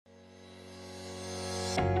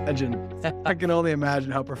Imagine. I can only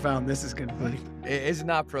imagine how profound this is going to be. It's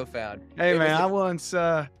not profound. Hey, It was man, I the once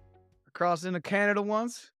crossed into Canada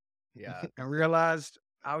once yeah, and realized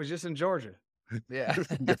I was just in Georgia. yeah.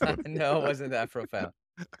 No, it wasn't that profound.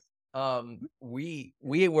 We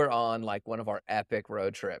were on, like, one of our epic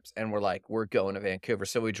road trips, and we're going to Vancouver.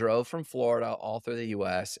 So we drove from Florida all through the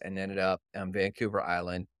US and ended up on Vancouver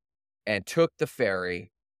Island and took the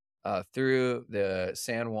ferry, through the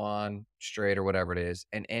San Juan Strait or whatever it is,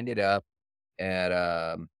 and ended up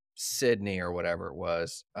at, Sydney or whatever it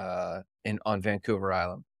was, in on Vancouver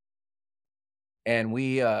Island. And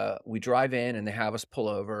we drive in and they have us pull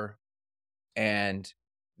over and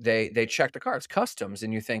they check the car. It's customs,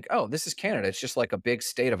 and you think, "Oh, this is Canada. It's just like a big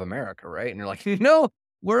state of America, right?" And you're like, "No,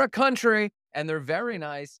 we're a country." And they're very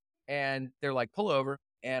nice, and they're like, "Pull over,"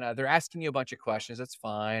 and they're asking you a bunch of questions. That's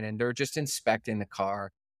fine, and they're just inspecting the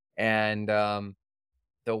car. And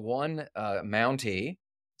the one Mountie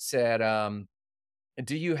said,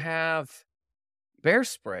 "Do you have bear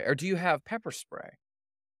spray or do you have pepper spray?"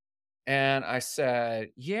 And I said,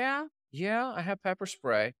 "Yeah, yeah, I have pepper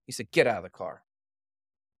spray." He said, "Get out of the car."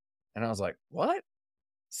 And I was like, "What?"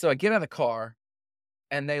 So I get out of the car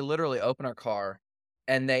and they literally open our car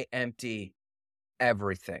and they empty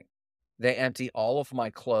everything. They empty all of my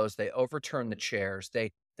clothes. They overturn the chairs.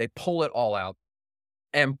 They pull it all out.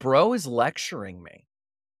 And bro is lecturing me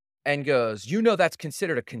and goes, "You know that's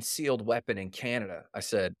considered a concealed weapon in Canada." I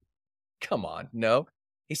said, "Come on, no."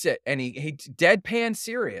 He said, and he deadpan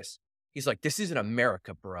serious. He's like, "This isn't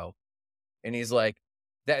America, bro." And he's like,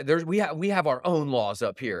 "That there's we have our own laws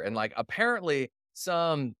up here." And like apparently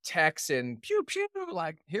some Texan pew pew,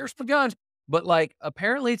 like, "Here's the guns." But like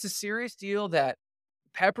apparently it's a serious deal that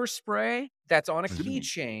pepper spray that's on a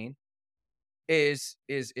keychain is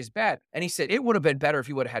bad. And he said it would have been better if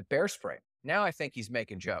you would have had bear spray. Now I think he's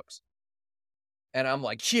making jokes. And I'm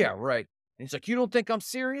like, "Yeah, right." And he's like, "You don't think I'm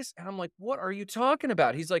serious?" And I'm like, "What are you talking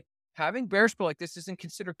about?" He's like, "Having bear spray like this isn't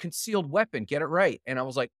considered concealed weapon. Get it right." And I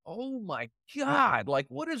was like, "Oh my God, like,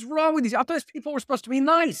 what is wrong with these? I thought these people were supposed to be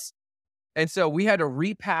nice." And so we had to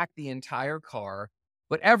repack the entire car,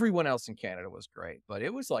 but everyone else in Canada was great. But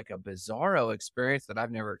it was like a bizarro experience that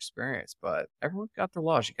I've never experienced. But everyone's got their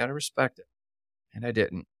laws. You got to respect it. And I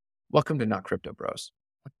didn't. Welcome to Not Crypto Bros.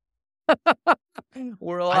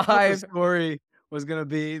 We're I thought the live. story was going to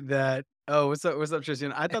be that, oh, what's up,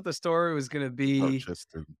 Tristan? I thought the story was going to Oh, be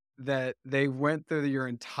Tristan. that they went through your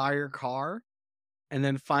entire car and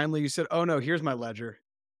then finally you said, "Oh, no, here's my ledger."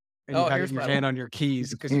 And you Oh, had here's your my hand on your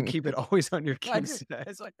keys because you keep it always on your I keys just set.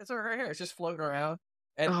 it's like it's right here. It's just floating around.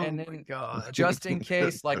 Oh And my then God. just in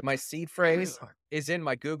case, like my seed phrase is in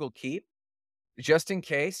my Google Keep, just in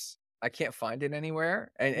case I can't find it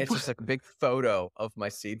anywhere. And it's just like a big photo of my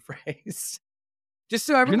seed phrase. Just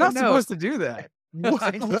so You're everyone not knows. supposed to do that. What?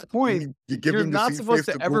 That's the whole point. You You're giving the not seed supposed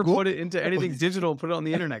phrase to to ever Google? put it into anything digital and put it on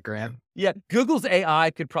the internet, Graham. Yeah, Google's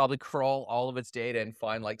AI could probably crawl all of its data and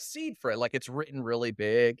find like seed phrase, like it's written really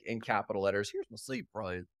big in capital letters. Here's my seed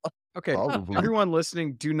phrase. Okay, Probably. everyone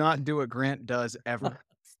listening, do not do what Grant does ever.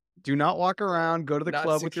 Do not walk around, go to the Not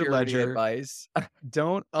club with your security ledger. advice.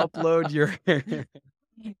 Don't upload your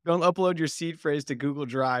don't upload your seed phrase to Google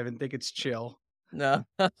Drive and think it's chill. No.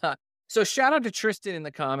 So shout out to Tristan in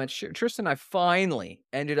the comments. Tristan, I finally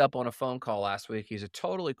ended up on a phone call last week. He's a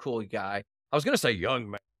totally cool guy. I was gonna say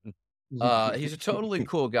young man. He's a totally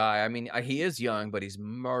cool guy. I mean, he is young, but he's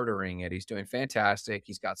murdering it. He's doing fantastic.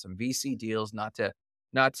 He's got some VC deals, not to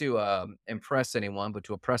impress anyone, but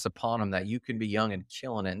to impress upon him that you can be young and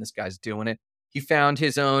killing it. And this guy's doing it. He found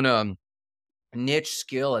his own niche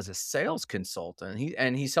skill as a sales consultant.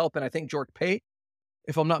 He's helping, I think, George Pate,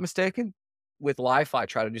 if I'm not mistaken, with Li-Fi,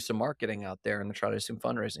 try to do some marketing out there and try to do some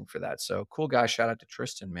fundraising for that. So cool guy. Shout out to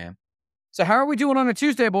Tristan, man. So how are we doing on a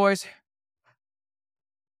Tuesday, boys?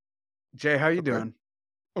 Jay, how you Okay. doing?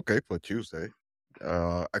 Okay, for Tuesday.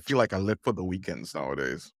 I feel like I live for the weekends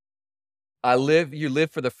nowadays. You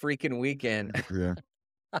live for the freaking weekend. Yeah,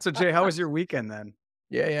 So Jay, how was your weekend then?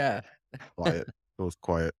 Yeah. quiet. It was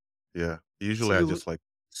quiet. Yeah. Usually I you- just like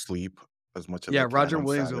sleep as much as I Yeah, can Roger on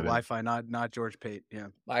Williams with Saturday. Wi-Fi, not George Pate. Yeah.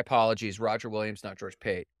 My apologies. Roger Williams, not George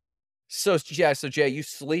Pate. So Jay, you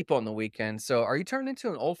sleep on the weekend. So are you turning into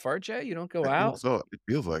an old fart, Jay? You don't go I think out? so. It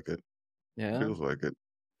feels like it. Yeah. Feels like it.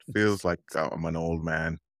 Feels like I'm an old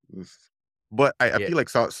man. But I Yeah. feel like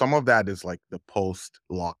some of that is like the post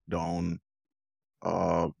lockdown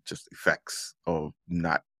just effects of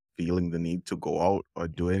not feeling the need to go out or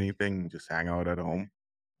do anything, just hang out at home.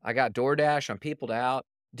 I got DoorDash. I'm peopled out.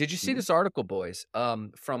 Did you see Mhm. this article, boys?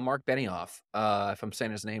 From Mark Benioff, if I'm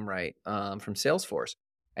saying his name right, from Salesforce.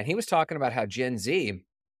 And he was talking about how Gen Z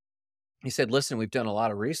He said, "Listen, we've done a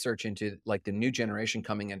lot of research into like the new generation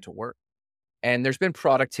coming into work, and there's been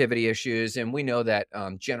productivity issues, and we know that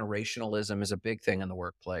generationalism is a big thing in the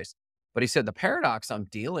workplace." But he said the paradox I'm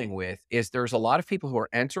dealing with is there's a lot of people who are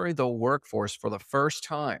entering the workforce for the first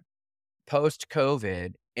time post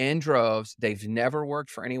COVID in droves. They've never worked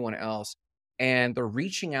for anyone else, and they're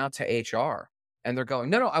reaching out to HR and they're going,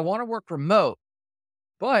 "No, no, I want to work remote,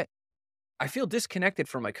 but I feel disconnected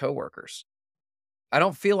from my coworkers. I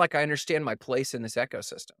don't feel like I understand my place in this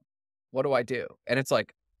ecosystem. What do I do?" And it's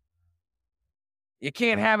like, you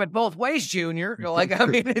can't have it both ways, Junior. You're like, I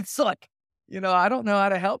mean, it's like, I don't know how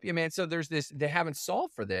to help you, man. So there's this, they haven't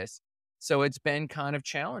solved for this. So it's been kind of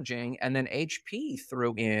challenging. And then HP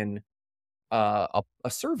threw in a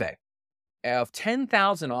survey of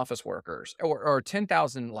 10,000 office workers or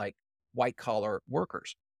 10,000 like white collar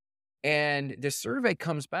workers. And the survey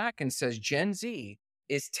comes back and says Gen Z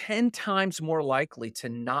is 10 times more likely to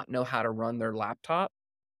not know how to run their laptop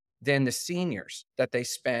than the seniors that they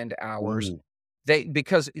spend hours. Ooh,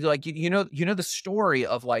 Because like you know the story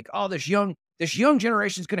of like, oh, this young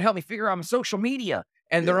generation is going to help me figure out my social media,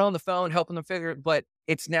 and they're yeah. on the phone helping them figure it. But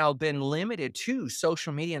it's now been limited to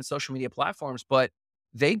social media and social media platforms. But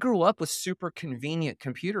they grew up with super convenient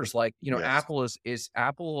computers, like Yes. Apple is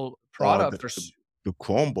Apple Uh, products the or the, the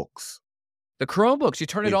Chromebooks. the Chromebooks. You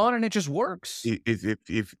turn it If on and it just works.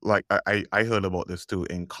 if like I heard about this too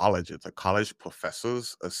in college. It's like college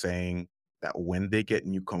professors are saying that when they get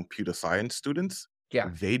new computer science students,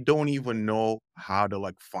 Yeah, they don't even know how to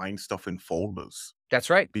like find stuff in folders that's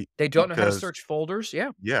right. They don't know how to because search folders.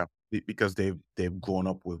 Yeah, yeah, because they've grown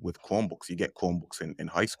up with Chromebooks. You get Chromebooks in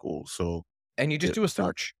high school, so and you just the do a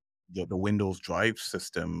the search. the Windows Drive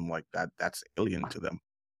system like that's alien to them.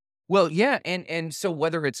 Well, yeah, and so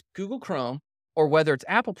whether it's Google Chrome or whether it's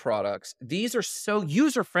Apple products, these are so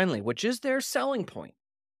user friendly, which is their selling point.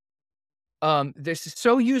 This is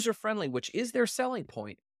so user friendly, which is their selling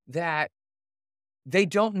point, that they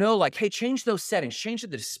don't know, like, hey, change those settings, change the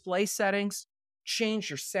display settings, change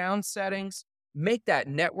your sound settings, make that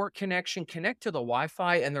network connection, connect to the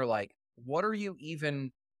Wi-Fi, and they're like, what are you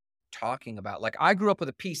even talking about? Like, I grew up with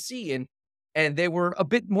a PC, and they were a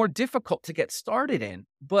bit more difficult to get started in,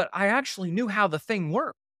 but I actually knew how the thing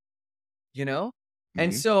worked. You know?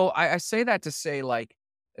 And Mhm, so I say that to say, like,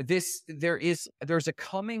 there's a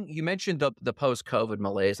coming, you mentioned the post-COVID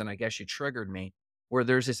malaise, and I guess you triggered me, where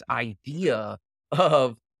there's this idea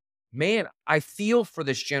of, man, I feel for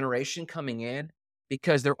this generation coming in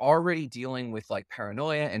because they're already dealing with, like,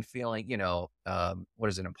 paranoia and feeling, what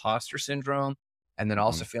is it, imposter syndrome, and then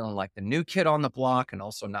mhm, also feeling like the new kid on the block, and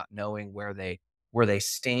also not knowing where they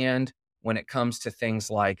stand when it comes to things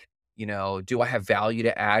like, do I have value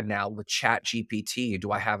to add now with Chat GPT?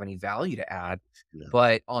 Do I have any value to add? yeah.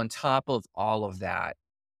 But on top of all of that,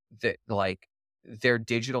 like, they're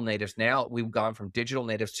digital natives now. We've gone from digital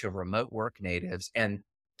natives to remote work natives, and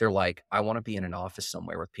they're like, I want to be in an office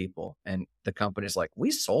somewhere with people. And the company's like, we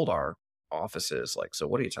sold our offices. Like, so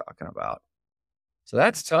what are you talking about? So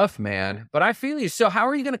that's tough, man. But I feel you. So how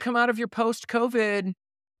are you going to come out of your post COVID?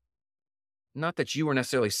 Not that you were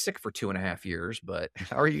necessarily sick for 2.5 years, but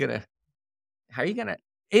how are you gonna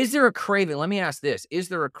is there a craving? Let me ask this. Is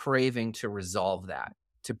there a craving to resolve that,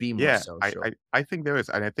 to be more Yeah, social? I think there is,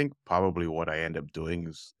 and I think probably what I end up doing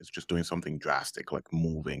is just doing something drastic, like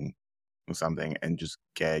moving or something, and just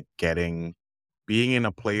getting being in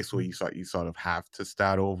a place where you sort of have to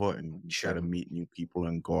start over, and you got to Sure. meet new people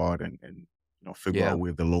and go out and figure Yeah. out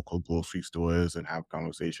where the local grocery store is and have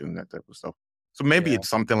conversation that type of stuff. So maybe Yeah. it's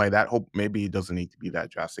something like that. Hope maybe it doesn't need to be that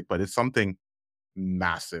drastic, but it's something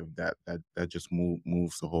massive that just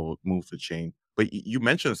moves the chain. But you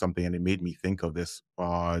mentioned something and it made me think of this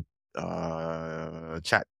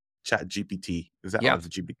chat GPT. Is that Yeah. the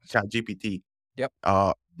GPT chat GPT? Yep.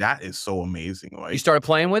 That is so amazing, You right? started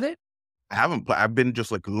playing with it? I've been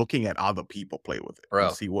just like looking at other people play with it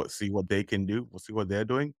and Bro. see what they can do. We'll see what they're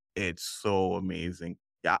doing. It's so amazing.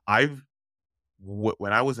 Yeah,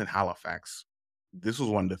 when I was in Halifax, this was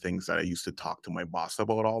one of the things that I used to talk to my boss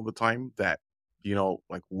about all the time, that,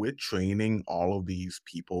 like we're training all of these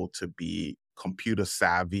people to be computer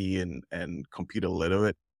savvy and computer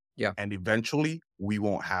literate. Yeah. And eventually we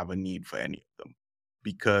won't have a need for any of them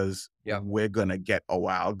because Yeah. we're going to get our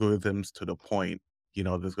algorithms to the point,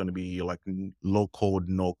 there's going to be like low code,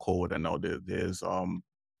 no code. I know there's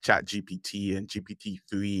chat GPT and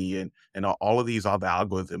GPT-3 and all of these other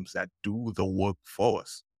algorithms that do the work for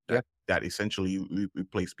us, Yeah. that essentially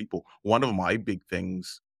replace people. One of my big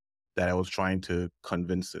things that I was trying to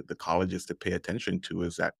convince the colleges to pay attention to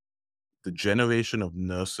is that the generation of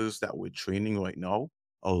nurses that we're training right now,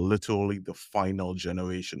 are literally the final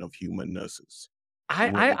generation of human nurses.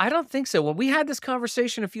 I don't think so. Well, we had this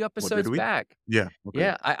conversation a few What did episodes we? back. Yeah.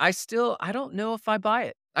 Okay. Yeah, I don't know if I buy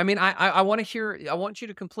it. I mean, I wanna hear I want you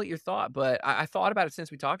to complete your thought, but I thought about it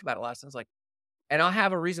since we talked about it last, and I was like and I'll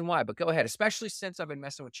have a reason why, but go ahead, especially since I've been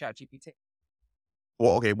messing with ChatGPT.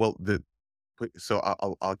 Well, okay. Well, so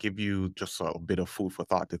I'll give you just a bit of food for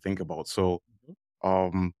thought to think about. So, Mhm,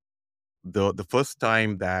 um, the first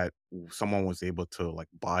time that someone was able to like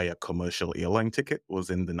buy a commercial airline ticket was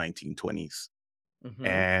in the 1920s, mhm,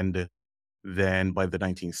 and then by the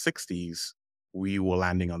 1960s, we were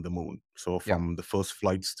landing on the moon. So yeah, from the first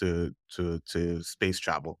flights to space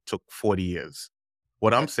travel took 40 years.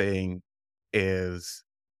 What I'm okay, saying is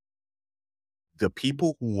the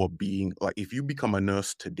people who are being like, if you become a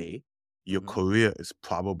nurse today, your mhm, career is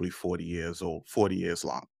probably 40 years old, 40 years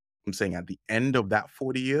long. I'm saying at the end of that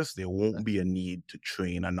 40 years, there okay, won't be a need to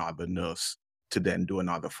train another nurse to then do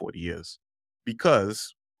another 40 years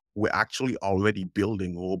because we're actually already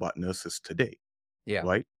building robot nurses today, yeah,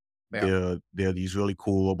 right? yeah, There are these really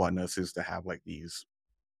cool robot nurses that have like these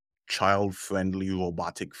child-friendly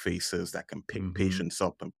robotic faces that can pick mhm, patients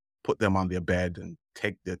up and put them on their bed and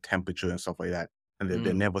take their temperature and stuff like that. And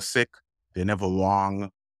they're mm, never sick, they're never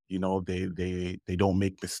wrong, they don't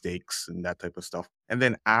make mistakes and that type of stuff. And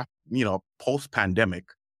then post-pandemic,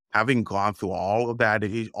 having gone through all of that,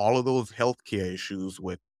 all of those healthcare issues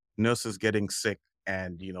with nurses getting sick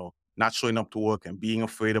and not showing up to work and being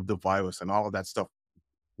afraid of the virus and all of that stuff,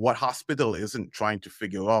 what hospital isn't trying to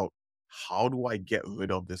figure out how do I get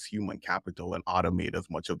rid of this human capital and automate as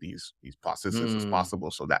much of these processes as mm,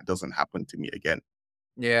 possible so that doesn't happen to me again?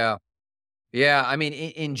 yeah. Yeah, I mean,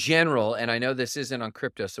 in general, and I know this isn't on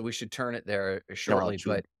crypto, so we should turn it there No, shortly,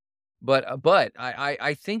 true. but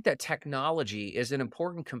I think that technology is an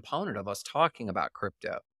important component of us talking about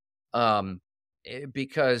crypto,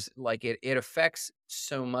 because, like, it affects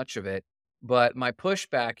so much of it, but my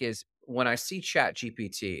pushback is when I see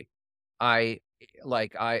ChatGPT, I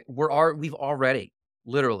we've already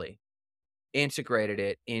literally integrated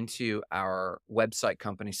it into our website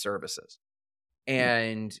company services. Mm,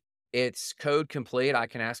 And it's code complete. I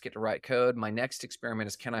can ask it to write code. My next experiment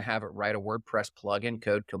is can I have it write a WordPress plugin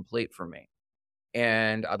code complete for me?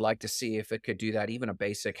 And I'd like to see if it could do that, even a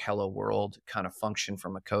basic hello world kind of function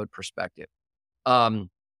from a code perspective. Um,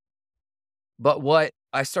 but what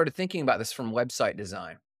I started thinking about this from website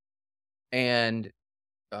design, and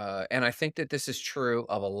and I think that this is true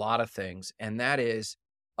of a lot of things, and that is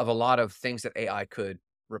of a lot of things that AI could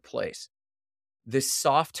replace. This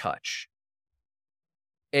soft touch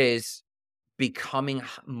is becoming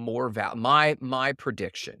more my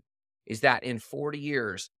prediction is that in 40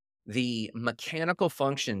 years, the mechanical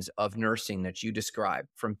functions of nursing that you described,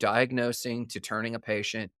 from diagnosing to turning a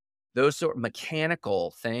patient, those sort of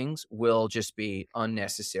mechanical things will just be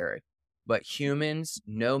unnecessary. But humans,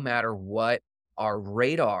 no matter what, our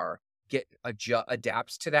radar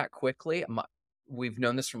adapts to that quickly. We've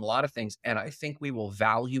known this from a lot of things, and I think we will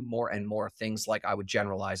value more and more things like I would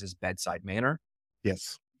generalize as bedside manner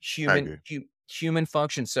yes, I human agree. human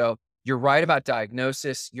function. So you're right about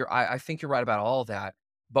diagnosis. I think you're right about all that.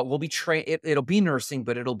 But we'll be trained. It'll be nursing,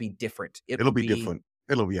 but it'll be different. It'll be different.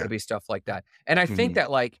 It'll be stuff like that. And I think Mhm, that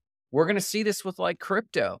like we're gonna see this with like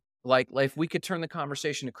crypto. Like if we could turn the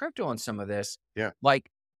conversation to crypto on some of this, yeah. like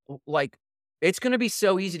like it's gonna be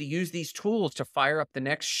so easy to use these tools to fire up the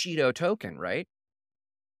next Shido token, right?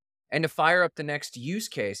 And to fire up the next use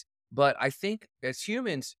case. But I think as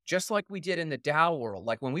humans, just like we did in the DAO world,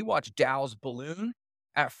 like when we watched DAO's balloon,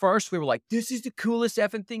 at first we were like, this is the coolest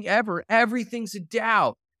effing thing ever. Everything's a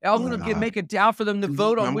DAO. I'm gonna Ah, make a DAO for them to do you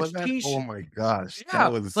vote on remember which that? piece. Oh my gosh, Yeah,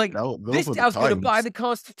 like those this were the DAO's gonna buy times. the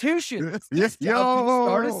Constitution. Yeah, This DAO's gonna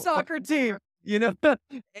start a yo, soccer team. You know,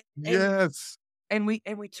 and yes, and we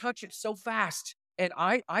touch it so fast. And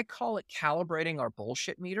I call it calibrating our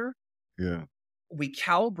bullshit meter. yeah, We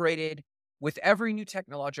calibrated with every new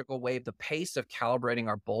technological wave, the pace of calibrating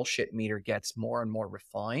our bullshit meter gets more and more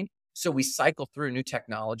refined. So we cycle through new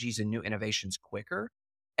technologies and new innovations quicker.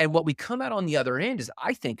 And what we come out on the other end is,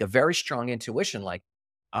 I think, a very strong intuition like,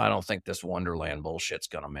 I don't think this Wonderland bullshit's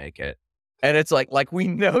going to make it. And it's like we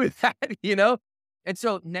know that, you know? And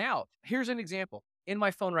so now, here's an example. In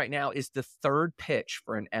my phone right now is the third pitch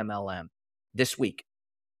for an MLM this week.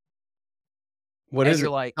 What And is you're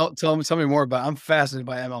it? like, Tell me more about it. I'm fascinated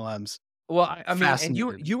by MLMs. well, I mean, and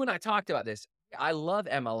you Fascinated. you and I talked about this. I love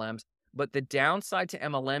MLMs, but the downside to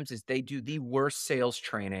MLMs is they do the worst sales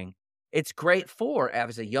training. It's great for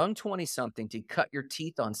as a young 20 something to cut your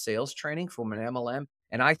teeth on sales training from an MLM.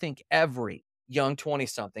 And I think every young 20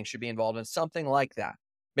 something should be involved in something like that.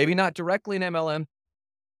 Maybe not directly in MLM,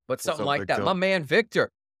 but What's something up, like that. Victor? My man,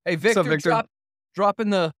 Victor. Hey, What's up, Victor, Victor? drop in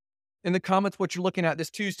the comments what you're looking at this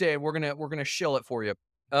Tuesday, and we're gonna shill it for you.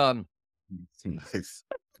 Um, Nice.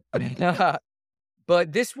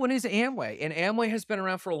 but this one is Amway, and Amway has been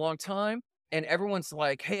around for a long time, and everyone's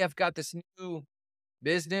like, "Hey, I've got this new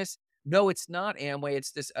business." No, it's not Amway.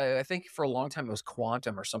 It's this. I think for a long time it was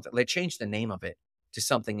Quantum or something. They changed the name of it to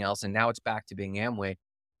something else, and now it's back to being Amway.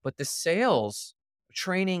 But the sales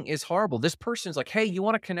training is horrible. This person's like, "Hey, you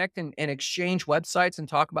want to connect and exchange websites and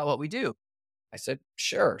talk about what we do?" I said,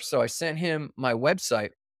 "Sure." So I sent him my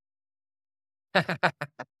website.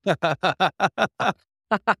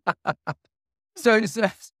 So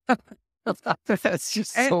That's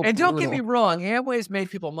just so and don't get me brutal. wrong, Amway's made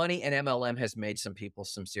people money and MLM has made some people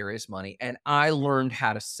some serious money. And I learned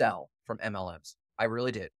how to sell from MLMs. I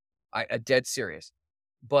really did. I dead serious.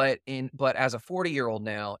 But as a 40-year-old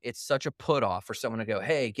now, it's such a put off for someone to go,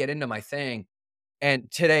 "Hey, get into my thing." And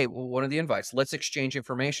today, one of the invites, let's exchange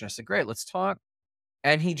information. I said, "Great, let's talk."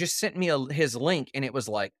 And he just sent me his link, and it was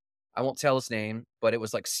like, I won't tell his name, but it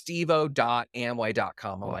was like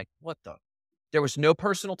stevo.amway.com. I'm like, what the? There was no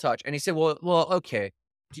personal touch. And he said, well, okay.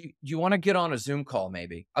 Do you want to get on a Zoom call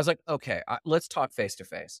maybe? I was like, okay, let's talk face to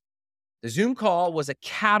face. The Zoom call was a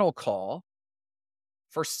cattle call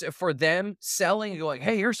for them selling and going,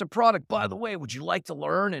 "Hey, here's a product. By the way, would you like to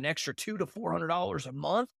learn an extra $200 to $400 a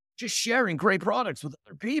month? Just sharing great products with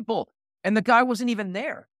other people." And the guy wasn't even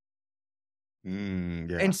there.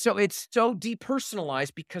 Yeah. And so it's so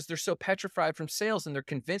depersonalized because they're so petrified from sales and they're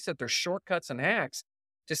convinced that there's shortcuts and hacks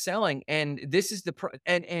to selling. And this is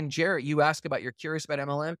and Jarrett, you asked about, you're curious about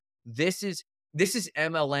MLM. This is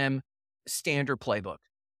MLM standard playbook.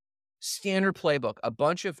 Standard playbook. A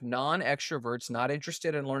bunch of non-extroverts not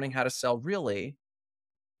interested in learning how to sell really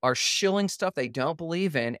are shilling stuff they don't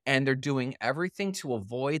believe in, and they're doing everything to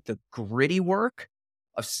avoid the gritty work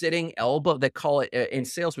of sitting elbow. They call it in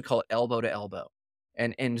sales, we call it elbow to elbow.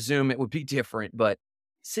 And in Zoom, it would be different, but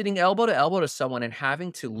sitting elbow to someone and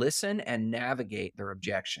having to listen and navigate their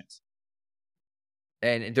objections.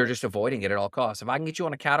 And they're just avoiding it at all costs. If I can get you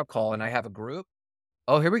on a cattle call and I have a group,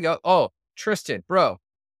 oh, here we go. Oh, Tristan, bro.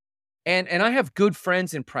 And I have good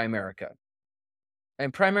friends in Primerica.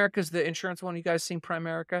 And Primerica's the insurance one. You guys seen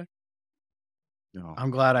Primerica? No. I'm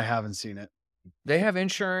glad I haven't seen it. They have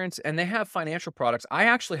insurance and they have financial products. I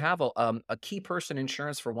actually have a key person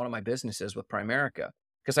insurance for one of my businesses with Primerica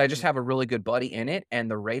because I just have a really good buddy in it and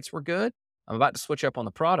the rates were good. I'm about to switch up on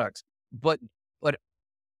the products, but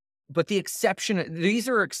the exception, these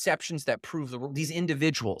are exceptions that prove the rule. These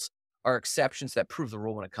individuals are exceptions that prove the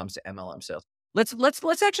rule when it comes to MLM sales.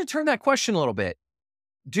 Let's actually turn that question a little bit.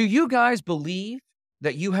 Do you guys believe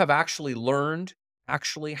that you have actually learned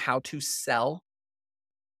how to sell?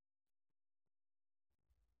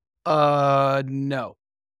 No.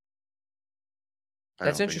 I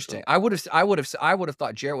That's don't think interesting. so. I would have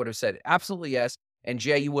thought Jared would have said absolutely yes, and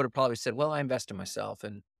Jay, you would have probably said, "Well, I invest in myself,"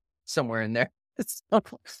 and somewhere in there,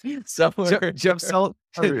 somewhere. Jeff sell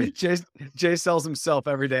Sorry. Jay sells himself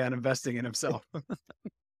every day on investing in himself.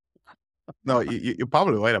 No, you're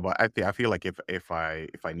probably right about. I feel like if I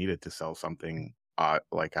needed to sell something,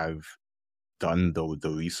 like I've done the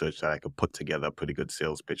research that I could put together a pretty good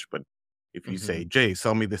sales pitch. But if you say, "Jay,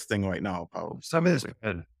 sell me this thing right now," probably Some of this,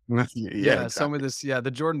 yeah, yeah, some exactly. of this, yeah,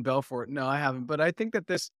 the Jordan Belfort. No, I haven't, but I think that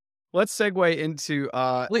let's segue into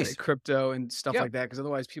Please. crypto and stuff Yeah. like that because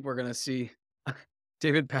otherwise people are gonna see.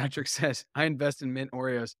 David Patrick says, "I invest in mint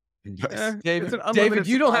Oreos." Yes. It's an David, unlimited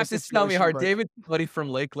you don't supply have to sell me situation, hard. but David, buddy from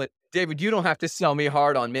Lakelet. David, you don't have to sell me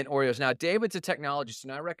hard on Mint Oreos. Now, David's a technologist,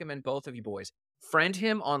 and I recommend both of you boys friend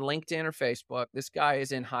him on LinkedIn or Facebook. This guy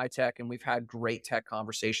is in high tech, and we've had great tech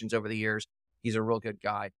conversations over the years. He's a real good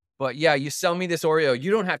guy. But yeah, you sell me this Oreo.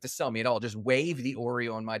 You don't have to sell me at all. Just wave the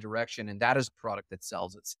Oreo in my direction, and that is a product that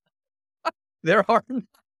sells it. There are.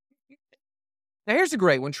 Now, here's a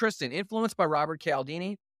great one, Tristan, influenced by Robert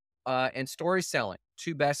Cialdini and story selling.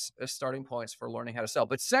 Two best starting points for learning how to sell.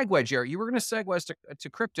 But segue, Jerry, you were going to segue us to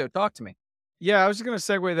crypto. Talk to me. yeah, I was just gonna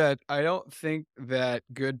segue that I don't think that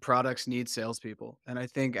good products need salespeople, and I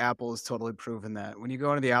think Apple has totally proven that. When you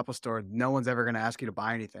go into the Apple store, no one's ever gonna ask you to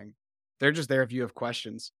buy anything. They're just there if you have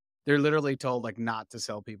questions. They're literally told like not to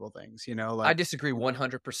sell people things, I like disagree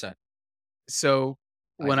 100%. so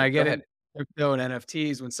I when do. I Go get ahead. in crypto and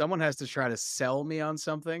NFTs, when someone has to try to sell me on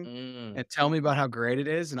something Mm, and tell me about how great it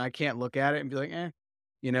is, and I can't look at it and be like,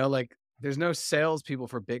 like there's no salespeople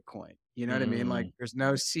for Bitcoin. You know what I mean? Like mm. there's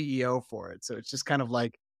no CEO for it. So it's just kind of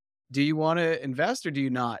like, do you want to invest or do you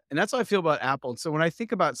not? And that's how I feel about Apple. So when I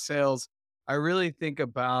think about sales, I really think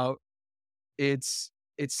about it's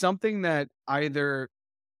something that either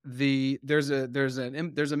there's an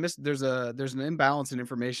imbalance in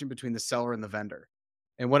information between the seller and the vendor.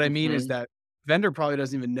 And what I mean is Mhm. that vendor probably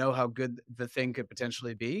doesn't even know how good the thing could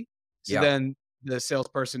potentially be. So Yeah. then the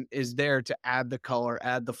salesperson is there to add the color,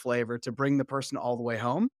 add the flavor, to bring the person all the way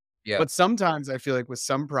home. Yeah. But sometimes I feel like with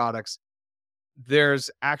some products, there's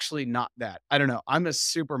actually not that. I don't know. I'm a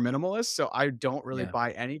super minimalist, so I don't really Yeah.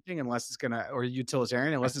 buy anything unless it's gonna or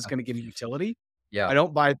utilitarian, unless it's gonna give me utility. Yeah. I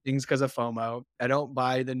don't buy things because of FOMO. I don't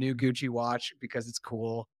buy the new Gucci watch because it's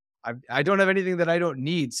cool. I don't have anything that I don't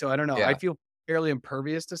need, so I don't know. I Yeah. feel fairly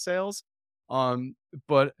impervious to sales.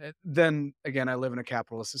 But then again, I live in a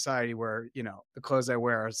capitalist society where, the clothes I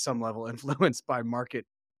wear are some level influenced by market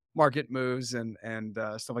moves and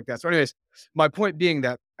stuff like that. So anyways, my point being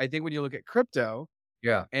that I think when you look at crypto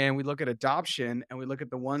Yeah. and we look at adoption and we look at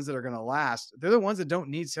the ones that are going to last, they're the ones that don't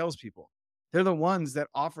need salespeople. They're the ones that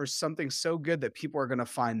offer something so good that people are going to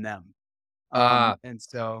find them. Ah. And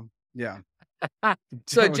so, yeah.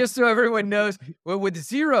 So Don't- just so everyone knows, well, with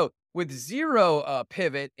zero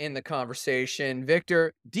pivot in the conversation,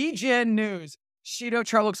 Victor, DGen news. Shido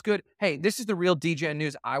chart looks good. Hey, this is the real DGen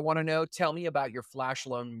news. I want to know. Tell me about your flash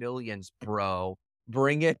loan millions, bro.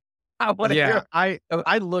 Bring it. I want to yeah, hear.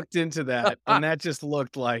 I looked into that and that just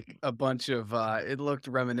looked like a bunch of it looked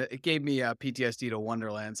it gave me PTSD to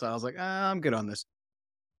Wonderland. So I was like, I'm good on this.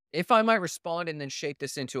 If I might respond and then shape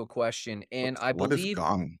this into a question, and I What is believe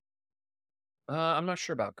gong? I'm not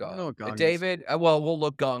sure about I don't Gong. know what Gong is. David, well, we'll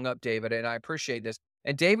look Gong up, David, and I appreciate this.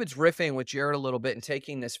 And David's riffing with Jared a little bit and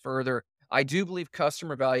taking this further. I do believe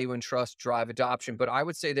customer value and trust drive adoption, but I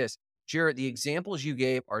would say this, Jared, the examples you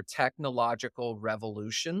gave are technological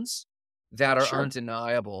revolutions that are Sure.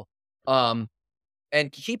 undeniable. Um,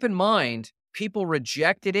 and keep in mind, people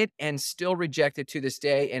rejected it and still reject it to this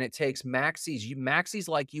day. And it takes maxis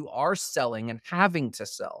like you are selling and having to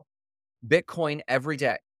sell Bitcoin every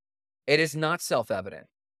day. It is not self-evident.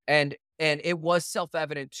 And it was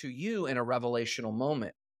self-evident to you in a revelational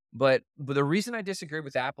moment. But the reason I disagree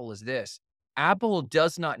with Apple is this. Apple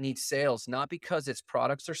does not need sales, not because its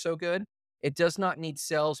products are so good. It does not need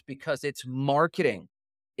sales because its marketing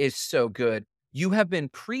is so good. You have been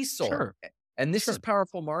pre-sold. Sure. And this is Sure.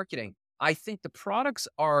 powerful marketing. I think the products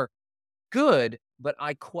are good, but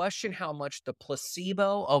I question how much the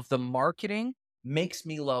placebo of the marketing makes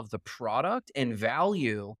me love the product and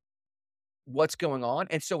value what's going on.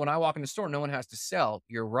 And so when I walk in the store, no one has to sell.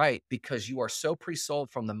 You're right, because you are so pre-sold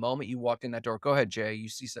from the moment you walked in that door. Go ahead, Jay. You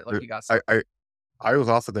see, like Uh, you got I something. I I was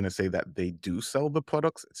also gonna say that they do sell the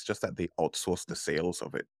products, it's just that they outsource the sales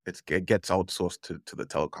of it. It gets outsourced to the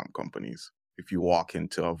telecom companies. If you walk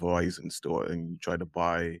into a Verizon store and you try to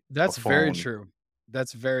buy a That's very phone, true.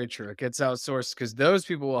 That's very true. It gets outsourced because those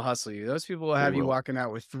people will hustle you. Those people will they have you will. walking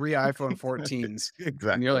out with 3 iPhone 14s,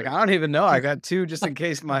 and you're like, Exactly. "I don't even know. I got 2 just in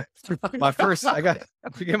case my first I got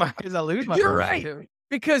to get my kids I lose my You're first right. 2."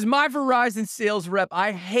 Because my Verizon sales rep,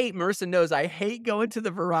 I hate, Marissa knows I hate going to the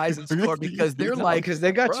Verizon store because they're No, like, because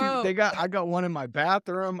bro, I got one in my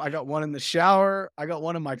bathroom, I got one in the shower, I got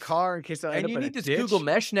one in my car in case I end and up you in a need this Google ditch.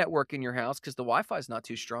 Mesh network in your house because the Wi-Fi is not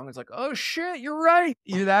too strong. It's like, oh shit, you're right.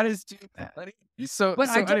 Yeah, that is too funny. So But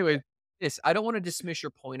I so don't anyway, I don't want to dismiss your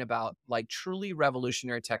point about like truly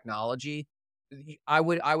revolutionary technology. I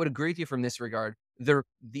would agree with you from this regard.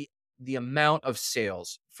 The amount of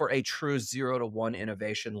sales for a true 0 to 1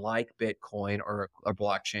 innovation like Bitcoin or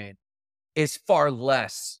blockchain is far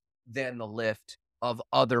less than the lift of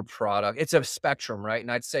other product. It's a spectrum, right?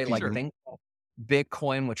 And I'd say like sure. Mhm. things like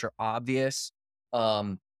Bitcoin, which are obvious,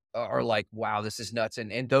 um, are like, wow, this is nuts.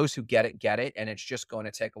 And those who get it, and it's just going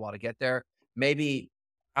to take a while to get there. Maybe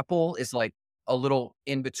Apple is like a little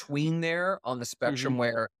in between there on the spectrum Mhm.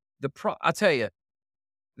 where I'll tell you,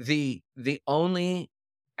 the only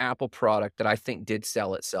Apple product that I think did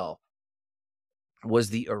sell itself was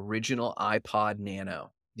the original iPod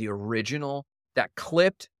Nano. The original that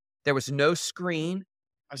clipped, there was no screen.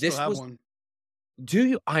 I still This have was one. do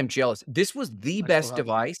you I'm jealous. This was the I still best have one.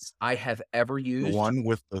 device I have ever The used. one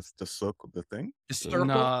with the circle, the thing? The The circle,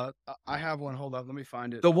 No, I have one. Hold up, let me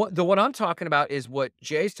find it. the one I'm talking about is what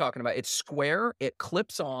Jay's talking about. It's square, it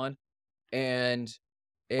clips on, and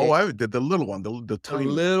Oh, it I the little one, the the tiny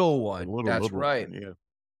one. little The one. That's little right. one, yeah.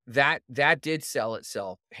 That did sell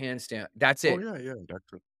itself, hands down. That's Oh, it. yeah, yeah, that's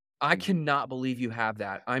true. I Mhm. cannot believe you have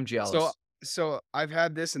that. I'm So jealous. so I've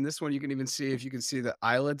had this, and this one you can even see if you can see the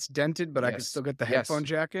eyelets dented, but I can Yes. still get the headphone Yes.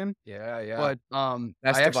 jack in. Yeah, yeah. But,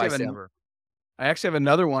 Best device ever. I actually have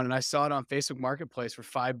another one, and I saw it on Facebook Marketplace for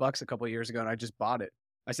 $5 a couple of years ago, and I just bought it.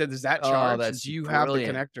 I said, "Does that Oh, charge? that's Do you have the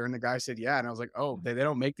brilliant. connector?" And the guy said, "Yeah." And I was like, "Oh, they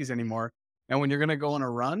don't make these anymore." And when you're gonna go on a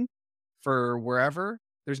run for wherever,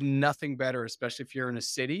 There's nothing better, especially if you're in a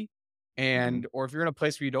city Mhm. or if you're in a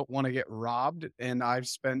place where you don't wanna get robbed, and I've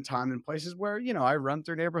spent time in places where, I run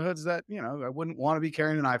through neighborhoods that, I wouldn't wanna be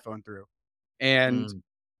carrying an iPhone through. And Mm.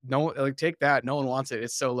 no one like, take that, no one wants it.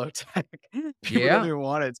 It's so low tech. People don't Yeah. even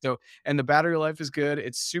want it. So and the battery life is good.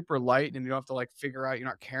 It's super light, and you don't have to, like, figure out you're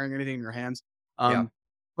not carrying anything in your hands. Yeah.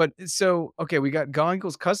 But so, okay, we got Gong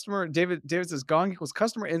equals customer David says Gong equals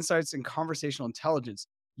customer insights and conversational intelligence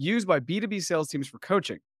used by B2B sales teams for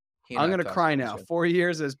coaching. He and I'm I have gonna talked cry about this, now. yeah. 4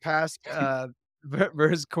 years has passed,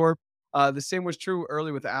 versus corp. The same was true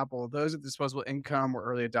early with Apple. Those with disposable income were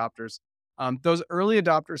early adopters. Those early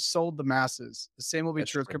adopters sold the masses. The same will be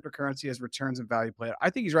That's true with true. cryptocurrency as returns and value play out. I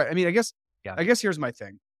think he's right. I mean, Yeah. I guess here's my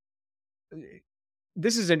thing.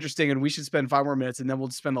 This is interesting, and we should spend 5 more minutes, and then we'll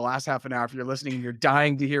spend the last half an hour if you're listening and you're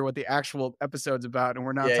dying to hear what the actual episode's about, and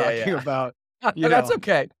we're not Yeah, yeah, talking yeah. about, you That's know,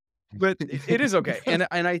 okay. but it is okay. And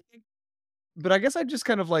I think but I guess I just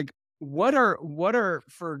kind of like, what are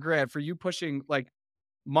for Grant, for you pushing like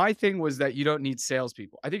my thing was that you don't need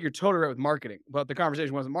salespeople. I think you're totally right with marketing, but the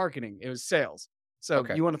conversation wasn't marketing, it was sales. So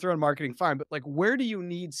Okay. you want to throw in marketing, fine, but like, where do you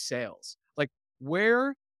need sales? Like,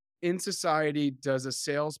 where in society does a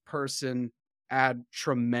salesperson add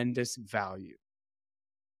tremendous value?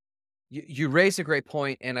 You raise a great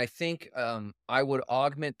point, and I think, I would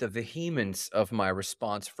augment the vehemence of my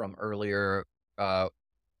response from earlier, uh,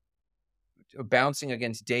 bouncing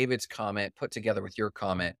against David's comment put together with your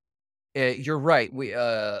comment. You're right.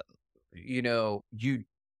 You know, you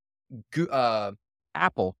Goo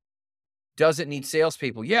Apple doesn't need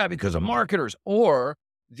salespeople. Yeah, because of marketers or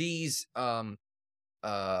these,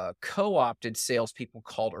 co-opted salespeople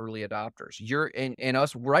called early adopters. You're and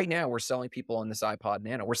us right now, we're selling people on this iPod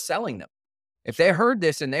Nano. We're selling them. If they heard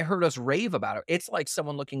this and they heard us rave about it, it's like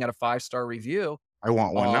someone looking at a five-star review. I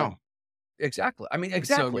want one Um, now. exactly. I mean, It's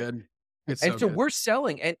so exactly. good. It's And so so good. we're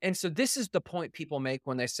selling, and so this is the point people make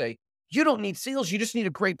when they say, "You don't need sales, you just need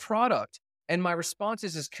a great product." And my response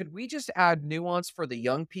is, could we just add nuance for the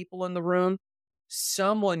young people in the room?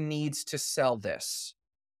 Someone needs to sell this.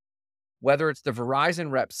 Whether it's the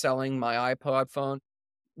Verizon rep selling my iPod phone,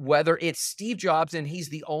 whether it's Steve Jobs and he's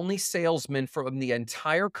the only salesman from the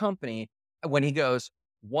entire company when he goes,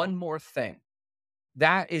 "One more thing."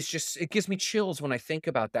 That is just it gives me chills when I think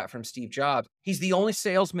about that from Steve Jobs. He's the only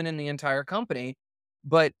salesman in the entire company,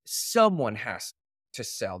 but someone has to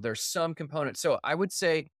sell. There's some component. So I would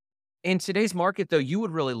say in today's market, though, you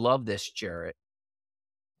would really love this, Jarrett.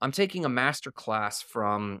 I'm taking a master class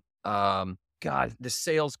from God, the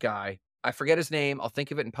sales guy. I forget his name. I'll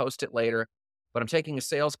think of it and post it later. But I'm taking a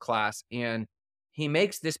sales class, and he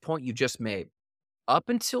makes this point you just made. Up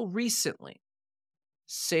until recently,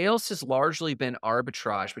 sales has largely been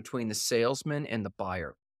arbitrage between the salesman and the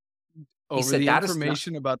buyer. He Over said the that is not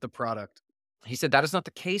information about the product. he said that is not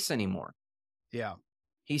the case anymore. Yeah.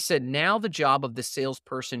 He said now the job of the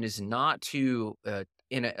salesperson is not to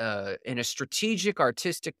in a strategic,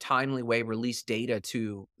 artistic, timely way release data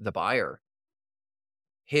to the buyer.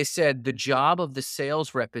 He said the job of the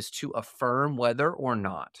sales rep is to affirm whether or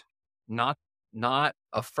not, not not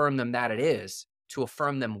affirm them that it is, to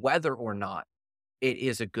affirm them whether or not it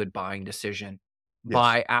is a good buying decision Yes.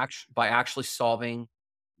 by actually solving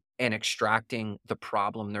and extracting the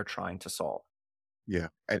problem they're trying to solve, Yeah.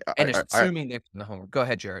 And and I assuming they've done the homework. Go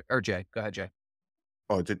ahead, Jared or Jay. Go ahead, Jay.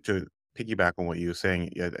 oh, to piggyback on what you were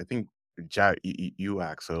saying, yeah, I think you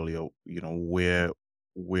asked earlier,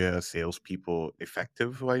 where salespeople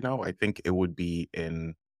effective right now. I think it would be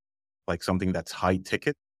in like something that's high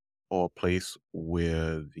ticket or a place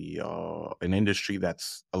where the an industry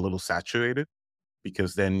that's a little saturated,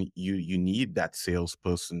 because then you need that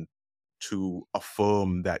salesperson to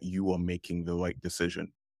affirm that you are making the right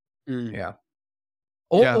decision. Mm. Yeah.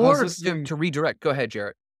 Yeah, I was Or listening to redirect. Go ahead,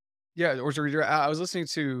 Jared. yeah, or to redirect I was listening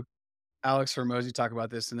to Alex Hormozy talk about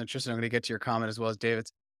this, and then Tristan, I'm gonna get to your comment as well as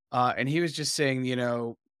David's. And he was just saying,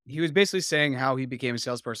 he was basically saying how he became a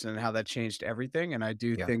salesperson and how that changed everything. And I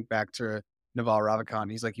do Yeah. think back to Naval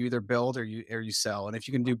Ravikant. He's like, you either build or you sell. And if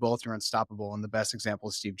you can do both, you're unstoppable. And the best example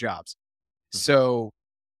is Steve Jobs. Mhm. So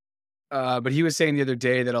but he was saying the other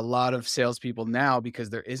day that a lot of salespeople now, because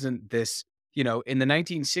there isn't this, in the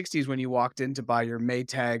 1960s, when you walked in to buy your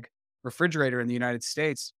Maytag refrigerator in the United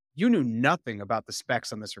States, you knew nothing about the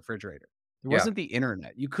specs on this refrigerator. There Yeah. wasn't the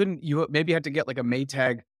internet. You maybe had to get like a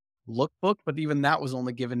Maytag lookbook, but even that was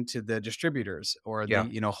only given to the distributors or the,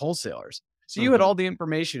 Yeah. wholesalers. So you had Mhm. all the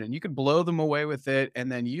information and you could blow them away with it.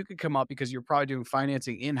 And then you could come up because you're probably doing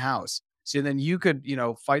financing in house. So then you could,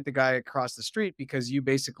 fight the guy across the street because you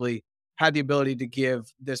basically had the ability to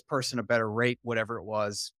give this person a better rate, whatever it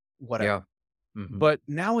was, Yeah. whatever. Mhm. But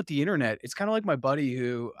now with the internet, it's kinda like my buddy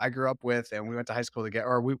who I grew up with and we went to high school together,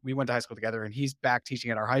 or we went to high school together, and he's back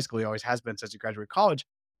teaching at our high school. He always has been since he graduated college.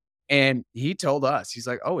 And he told us, he's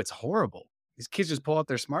like, "Oh, it's horrible. These kids just pull out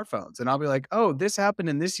their smartphones." And I'll be like, "Oh, this happened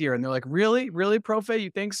in this year." And they're like, "Really? Really, Profe? You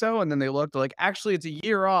think so?" And then they look, they're like, "Actually, it's a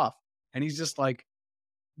year off." And he's just like,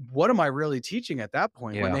 what am I really teaching at that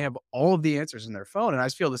point when Yeah, they have all of the answers in their phone? And I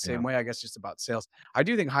feel the Yeah. same way, I guess, just about sales. I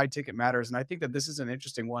do think high ticket matters. And I think that this is an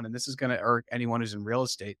interesting one. And this is going to irk anyone who's in real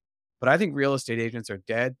estate. But I think real estate agents are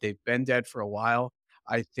dead. They've been dead for a while.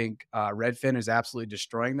 I think Redfin is absolutely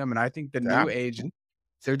destroying them. And I think the new Damn. age,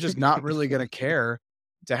 they're just not really going to care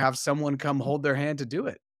to have someone come hold their hand to do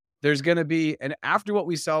it. There's going to be, and after what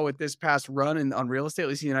we saw with this past run on real estate, at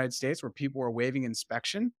least in the United States, where people were waiving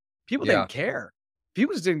inspection, people yeah, didn't care.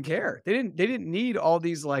 People just didn't care. They didn't need all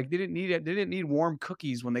these, like, they didn't need it. They didn't need warm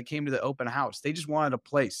cookies when they came to the open house. They just wanted a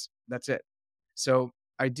place. That's it. So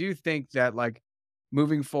I do think that, like,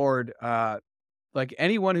 moving forward, like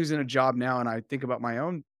anyone who's in a job now, and I think about my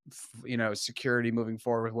own, security moving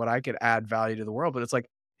forward with what I could add value to the world. But it's like,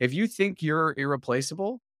 if you think you're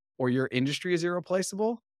irreplaceable or your industry is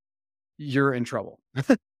irreplaceable, you're in trouble.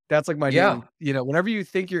 That's like my yeah, new, whenever you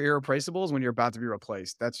think you're irreplaceable is when you're about to be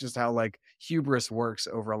replaced. That's just how, like, hubris works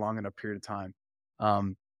over a long enough period of time.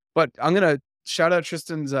 Um, but I'm gonna shout out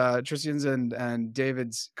Tristan's and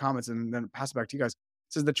David's comments and then pass it back to you guys.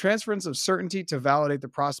 It says the transference of certainty to validate the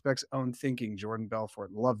prospect's own thinking. Jordan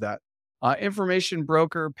Belfort, love that. Information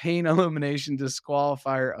broker, pain elimination,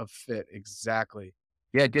 disqualifier of fit. Exactly.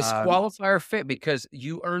 yeah, Um, disqualifier fit because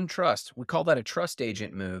you earn trust. We call that a trust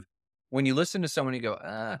agent move. When you listen to someone, you go,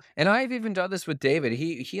 "Ah," and I've even done this with David.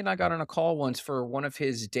 He and I got on a call once for one of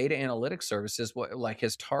his data analytics services, what like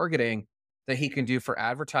his targeting that he can do for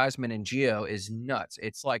advertisement and geo is nuts.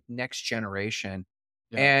 It's like next generation.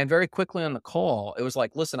 yeah, And very quickly on the call, it was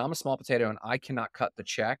like, "Listen, I'm a small potato and I cannot cut the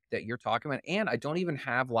check that you're talking about, and I don't even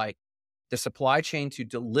have like the supply chain to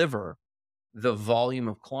deliver the volume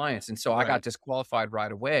of clients." And so I got right. disqualified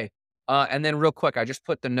right away. And then real quick, I just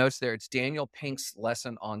put the notes there. It's Daniel Pink's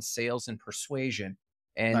lesson on sales and persuasion.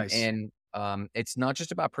 Nice. It's not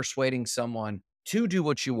just about persuading someone to do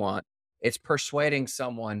what you want. It's persuading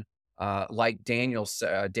someone, like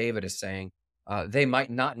David is saying, they might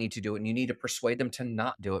not need to do it, and you need to persuade them to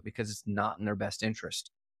not do it because it's not in their best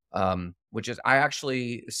interest. Which is,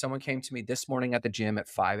 someone came to me this morning at the gym at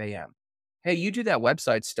 5 a.m. "Hey, you do that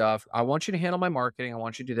website stuff. I want you to handle my marketing. I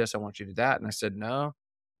want you to do this. I want you to do that." And I said, "No,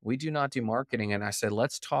 we do not do marketing." And I said,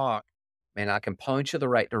 "Let's talk, and I can point you the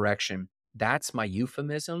right direction." That's my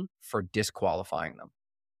euphemism for disqualifying them.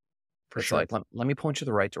 For It's sure. like, let me point you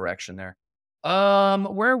the right direction there.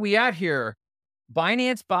 Where are we at here?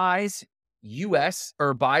 Binance buys US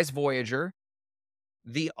or buys Voyager.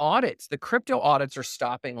 The crypto audits are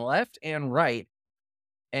stopping left and right,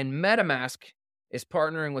 and MetaMask is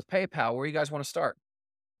partnering with PayPal. Where you guys want to start?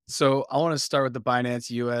 So I want to start with the Binance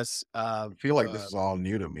US. I feel like this is all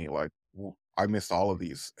new to me. Like I missed all of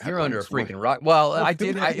these You're under a headlines. What? freaking rock. Well, Oh, I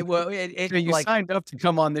did. Well, you it like, signed up to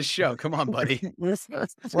come on this show. Come on, buddy.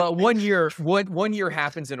 well, 1 year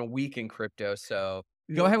happens in a week in crypto. So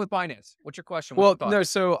go Yeah. ahead with Binance. What's your question? What's your Well, thought? no,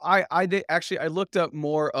 so I did actually, I looked up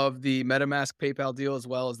more of the MetaMask PayPal deal as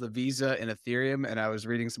well as the Visa and Ethereum, and I was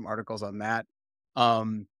reading some articles on that.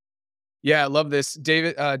 Um, Yeah, I love this.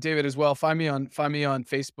 David as well. Find me on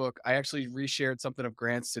Facebook. I actually reshared something of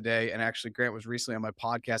Grant's today, and actually Grant was recently on my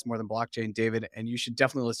podcast, More Than Blockchain, David, and you should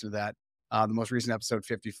definitely listen to that. The most recent episode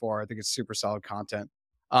 54. I think it's super solid content.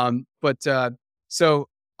 But so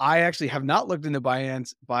I actually have not looked into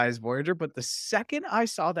Binance buys Voyager, but the second I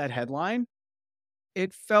saw that headline,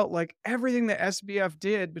 it felt like everything that SBF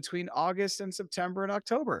did between August and September and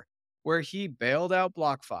October, where he bailed out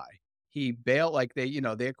BlockFi. He bailed, like, they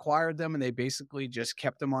acquired them and they basically just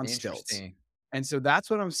kept them on stilts. Interesting. And so that's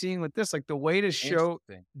what I'm seeing with this. Like,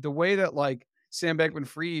 Interesting. the way that, like, Sam Bankman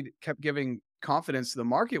Fried kept giving confidence to the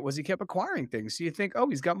market was he kept acquiring things. So you think, oh,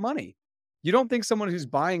 he's got money. You don't think someone who's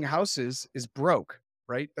buying houses is broke,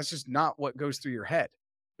 right? That's just not what goes through your head.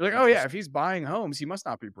 You're like, oh yeah, if Interesting. he's buying homes, he must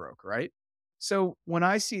not be broke, right? So when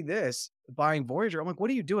I see this buying Voyager, I'm like, what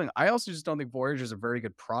are you doing? I also just don't think Voyager is a very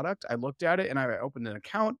good product. I looked at it and I opened an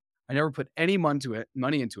account. I never put any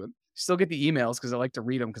money into it. Still get the emails because I like to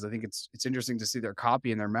read them because I think it's interesting to see their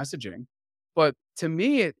copy and their messaging. But to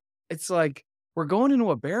me, it's like we're going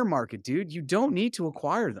into a bear market, dude. You don't need to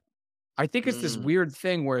acquire them. I think it's this Mm, weird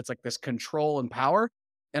thing where it's like this control and power.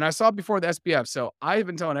 And I saw it before the SBF. So I've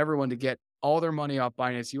been telling everyone to get all their money off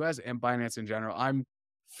Binance US and Binance in general. I'm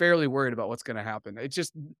fairly worried about what's going to happen. It's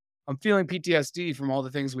just, I'm feeling PTSD from all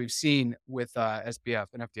the things we've seen with SBF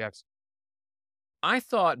and FTX. I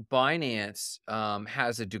thought Binance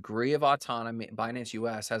has a degree of autonomy. Binance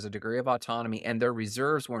US has a degree of autonomy, and their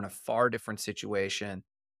reserves were in a far different situation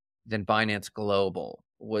than Binance Global.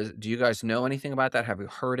 Do you guys know anything about that? Have you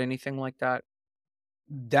heard anything like that?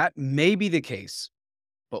 That may be the case,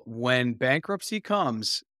 but when bankruptcy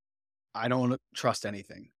comes, I don't trust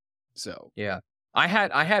anything. So, Yeah. I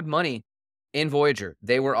had money in Voyager.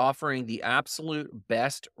 They were offering the absolute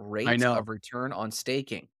best I rates know. of return on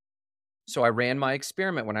staking. So I ran my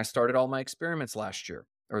experiment when I started all my experiments last year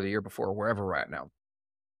or the year before, wherever we're at now.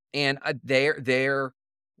 And there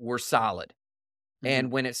were solid. Mhm.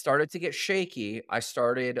 And when it started to get shaky, I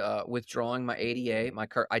started withdrawing my ADA.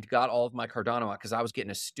 I got all of my Cardano out because I was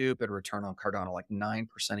getting a stupid return on Cardano, like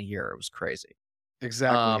 9% a year. It was crazy.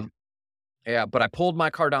 Exactly. Um, yeah, but I pulled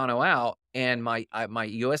my Cardano out, and my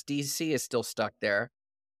USDC is still stuck there,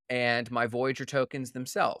 and my Voyager tokens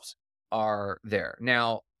themselves are there.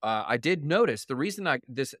 Now, I did notice the reason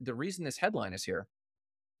this headline is here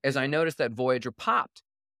is I noticed that Voyager popped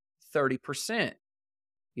 30%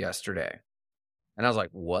 yesterday. And I was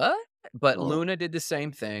like, "What?" But Well, Luna did the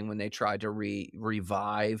same thing when they tried to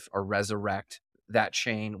revive or resurrect that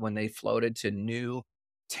chain when they floated to new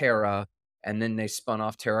Terra, and then they spun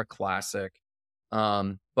off Terra Classic.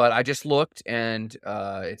 But I just looked, and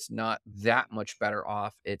it's not that much better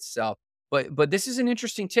off itself. But this is an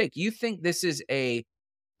interesting take. You think this is a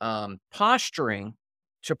posturing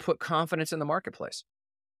to put confidence in the marketplace?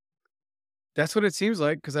 that's what it seems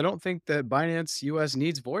like because I don't think that Binance US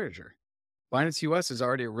needs Voyager. Binance US is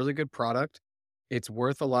already a really good product. It's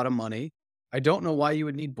worth a lot of money. I don't know why you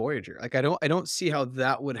would need Voyager. Like, I don't see how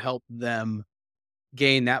that would help them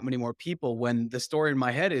gain that many more people when the story in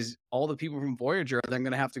my head is all the people from Voyager are then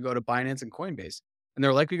gonna have to go to Binance and Coinbase, and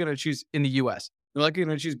they're likely gonna choose in the US. They're likely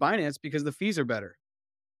gonna choose Binance because the fees are better.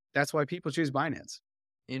 That's why people choose Binance.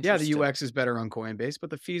 Yeah, the Interesting. UX is better on Coinbase, but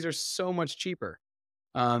the fees are so much cheaper.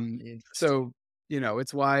 Interesting. So,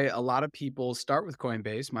 it's why a lot of people start with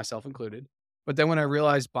Coinbase, myself included. But then when I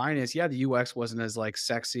realized Binance, yeah, the UX wasn't as like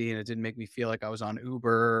sexy and it didn't make me feel like I was on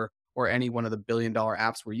Uber or any one of the billion-dollar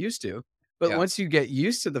apps we're used to. But Yeah. once you get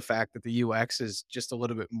used to the fact that the UX is just a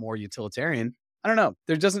little bit more utilitarian, I don't know.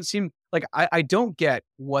 There doesn't seem like I don't get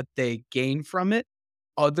what they gain from it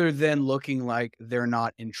other than looking like they're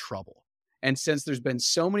not in trouble. And since there's been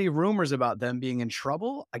so many rumors about them being in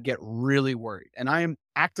trouble, I get really worried. And I am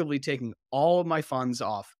actively taking all of my funds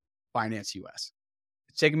off Binance US.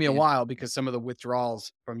 It's taken me a while Interesting. because some of the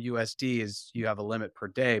withdrawals from USD is you have a limit per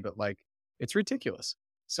day, but like it's ridiculous.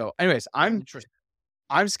 So, anyways, Interesting.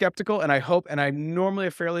 I'm skeptical and I hope, and I'm normally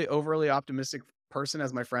a fairly overly optimistic person,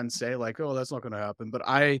 as my friends say, like, oh, that's not gonna happen. But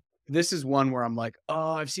this is one where I'm like,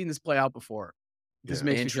 oh, I've seen this play out before. This Yeah.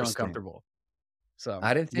 makes me feel Interesting. uncomfortable. So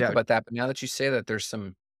I didn't think yeah, about that, but now that you say that, there's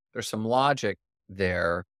some logic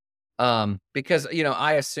there. Because,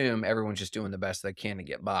 I assume everyone's just doing the best they can to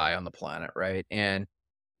get by on the planet, right? And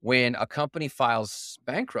when a company files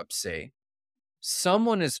bankruptcy,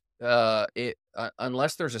 someone is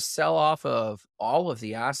unless there's a sell-off of all of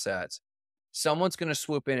the assets, someone's gonna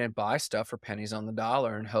swoop in and buy stuff for pennies on the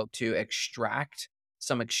dollar and hope to extract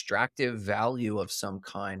some extractive value of some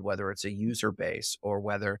kind, whether it's a user base or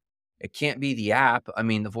whether it can't be the app. I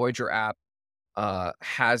mean, the Voyager app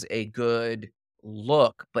has a good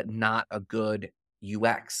look, but not a good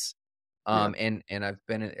UX. yeah. And I've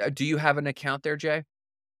been in do you have an account there, Jay?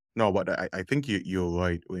 No, but I think you're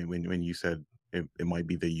right when you said it might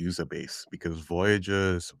be the user base because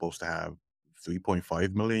Voyager is supposed to have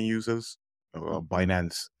 3.5 million users. Mhm,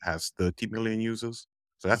 Binance has 30 million users,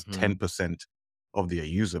 so that's mhm, 10% of their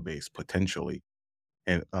user base potentially.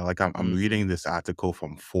 And like I'm mhm, reading this article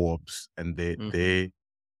from Forbes, and mhm. they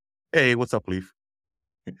hey, what's up, Leaf?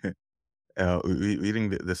 Reading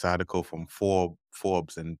this article from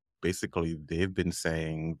Forbes, and basically they've been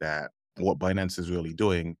saying that what Binance is really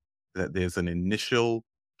doing, that there's an initial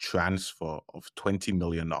transfer of $20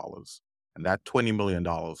 million, and that $20 million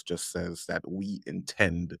just says that we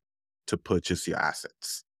intend to purchase your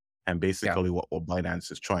assets. And Yeah, basically, what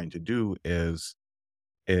Binance is trying to do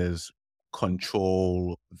is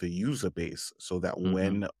control the user base so that mhm.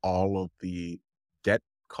 when all of the debt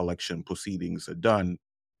collection proceedings are done,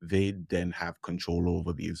 they then have control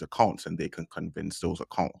over these accounts and they can convince those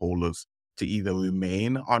account holders to either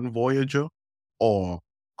remain on Voyager or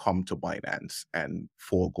come to Binance and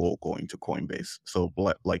forego going to Coinbase. So,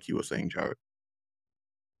 like you were saying, Jared.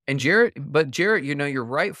 And Jarrett, you're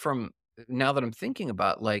right from now that I'm thinking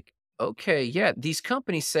about, like, okay, yeah, these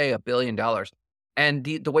companies say $1 billion, and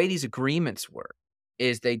the way these agreements work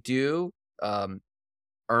is they do, um,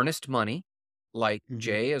 earnest money, like Mhm.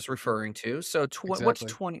 Jay is referring to. So what's Exactly.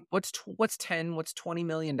 20 what's 10 what's $20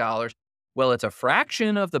 million? Well, it's a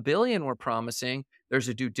fraction of the billion we're promising. There's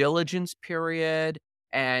a due diligence period,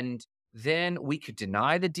 and then we could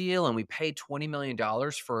deny the deal and we pay $20 million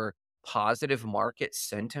for positive market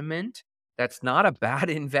sentiment. That's not a bad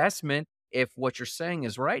investment if what you're saying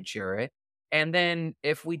is right, Jared. And then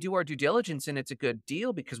if we do our due diligence and it's a good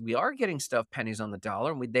deal because we are getting stuff pennies on the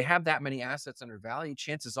dollar and they have that many assets under value,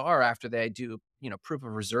 chances are after they do, proof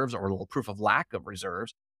of reserves or a little proof of lack of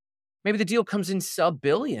reserves, maybe the deal comes in sub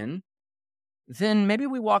billion, then maybe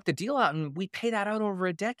we walk the deal out and we pay that out over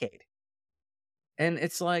a decade. And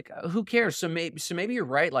it's like, who cares? So maybe you're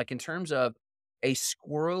right. Like in terms of a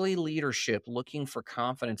squirrely leadership looking for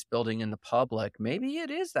confidence building in the public, maybe it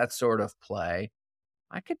is that sort of play.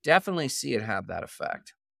 I could definitely see it have that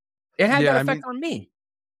effect. It had that Yeah, I effect mean on me.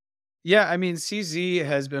 yeah, I mean, CZ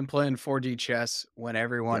has been playing 4D chess when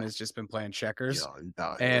everyone Yeah, has just been playing checkers. yeah,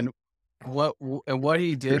 nah, And what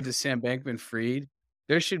he did to Sam Bankman-Fried,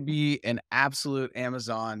 there should be an absolute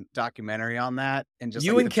Amazon documentary on that and just,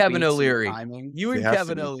 You like, and the Kevin beats and the O'Leary. timing. You there and has to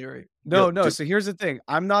Kevin be. O'Leary. Yo, No, so here's the thing,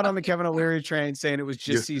 I'm not on the Kevin O'Leary train saying it was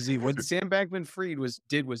yeah, just CZ. What Sam Bankman-Fried was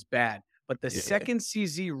bad, but the yeah, second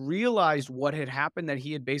CZ realized what had happened, that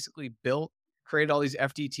he had basically created all these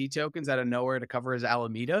FTT tokens out of nowhere to cover his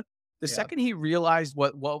Alameda, the Yeah. second he realized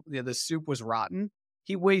the soup was rotten,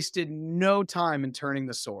 he wasted no time in turning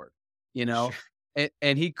the sword, you know?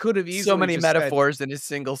 And he could have So easily many just said, metaphors in a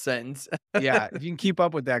single sentence. yeah, if you can keep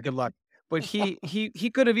up with that, good luck. But he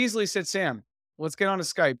could have easily said, "Sam, let's get on a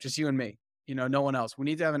Skype, just you and me. No one else. We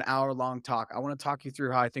need to have an hour-long talk. I wanna talk you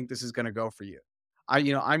through how I think this is gonna go for you.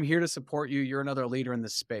 I'm here to support you. You're another leader in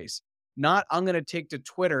this space. Not, I'm gonna take to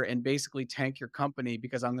Twitter and basically tank your company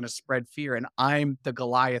because I'm gonna spread fear and I'm the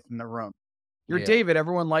Goliath in the room. You're Yeah. David,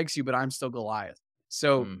 everyone likes you, but I'm still Goliath."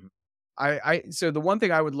 So Mhm. so the one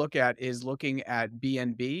thing I would look at is looking at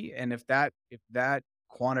BNB and if that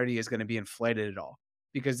quantity is gonna be inflated at all,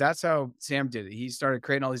 because that's how Sam did it. He started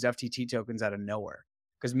creating all these FTT tokens out of nowhere,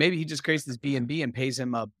 because maybe he just creates this BNB and pays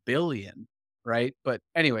him 1 billion, right? But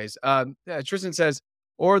anyways, Tristan says,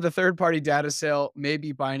 "Or the third-party data sale may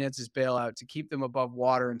be Binance's bailout to keep them above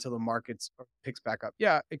water until the markets picks back up."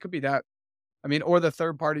 Yeah, it could be that. I mean, or the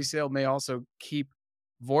third party sale may also keep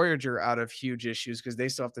Voyager out of huge issues because they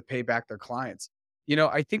still have to pay back their clients.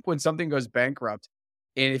 I think when something goes bankrupt,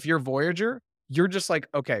 and if you're Voyager, you're just like,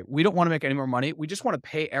 okay, we don't want to make any more money. We just want to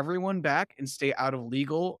pay everyone back and stay out of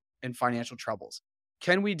legal and financial troubles.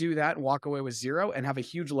 Can we do that and walk away with zero and have a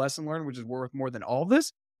huge lesson learned, which is worth more than all of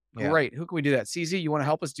this? Yeah. Great. Who can we do that? CZ, you want to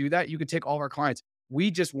help us do that? You can take all of our clients.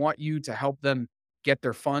 We just want you to help them get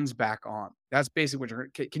their funds back on. That's basically what you're.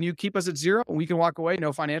 Can you keep us at zero and we can walk away?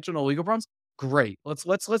 No financial, no legal problems. Great. Let's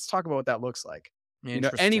talk about what that looks like.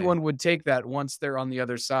 Interesting. Anyone would take that once they're on the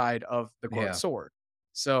other side of the quote Yeah. sword.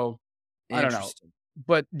 So I don't know, Interesting.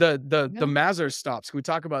 but the Yeah. Mazars stops. Can we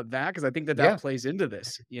talk about that? Because I think that Yeah. plays into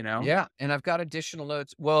this. Yeah. And I've got additional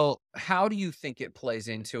notes. Well, how do you think it plays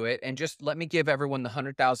into it? And just let me give everyone the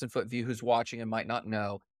 100,000 foot view who's watching and might not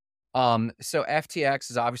know. So FTX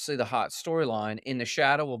is obviously the hot storyline. In the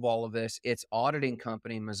shadow of all of this, its auditing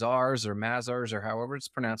company, Mazars or however it's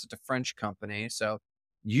pronounced, it's a French company. So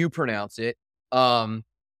you pronounce it. Um,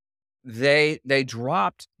 they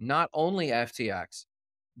dropped not only FTX,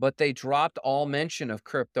 but they dropped all mention of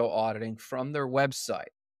crypto auditing from their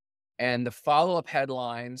website. And the follow-up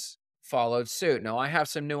headlines followed suit. Now, I have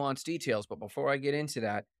some nuanced details, but before I get into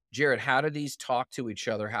that, Jared, how do these talk to each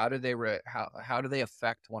other? How do they how do they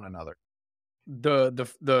affect one another? The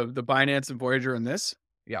Binance and Voyager in this.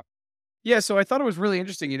 Yeah. Yeah, so I thought it was really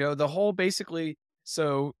interesting, the whole basically,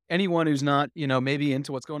 so anyone who's not, maybe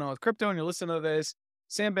into what's going on with crypto and you're listening to this,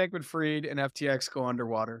 Sam Bankman-Fried and FTX go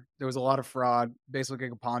underwater. There was a lot of fraud, basically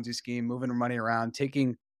like a Ponzi scheme, moving their money around,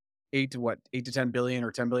 taking 8 to 10 billion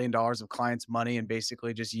or $10 billion of clients' money and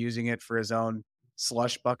basically just using it for his own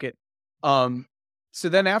slush bucket. Um, so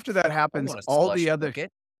then after that I happens, want a all slush the other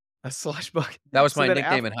bucket. a slush bucket. That was So my then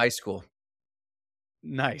nickname after in high school.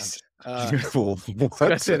 nice. I'm just Well, I was gonna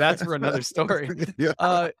what? say that's for another story.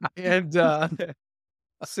 Yeah. And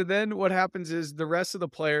So then what happens is the rest of the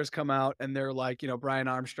players come out and they're like, Brian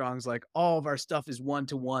Armstrong's like, all of our stuff is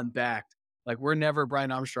one-to-one backed. Like we're never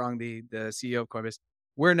Brian Armstrong, the CEO of Coinbase.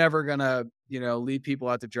 We're never gonna, leave people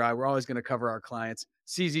out to dry. We're always gonna cover our clients.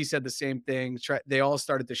 CZ said the same thing. They all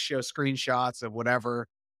started to show screenshots of whatever.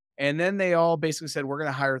 And then they all basically said, we're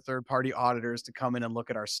gonna hire third-party auditors to come in and look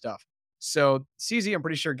at our stuff. So CZ, I'm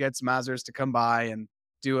pretty sure, gets Mazars to come by and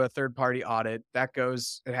do a third party audit.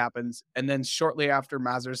 It happens. And then shortly after,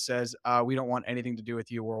 Mazars says, we don't want anything to do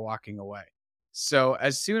with you. We're walking away. So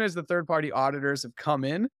as soon as the third party auditors have come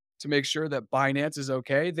in to make sure that Binance is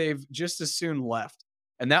okay, they've just as soon left.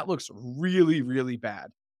 And that looks really, really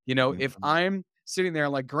bad. You know, if Mhm. I'm sitting there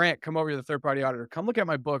like, Grant, come over to the third party auditor, come look at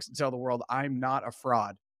my books and tell the world I'm not a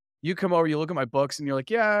fraud. You come over, you look at my books, and you're like,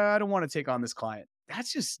 yeah, I don't want to take on this client.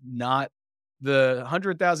 That's just not the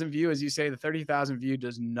 100,000 view, as you say, the 30,000 view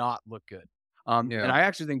does not look good. And Yeah. I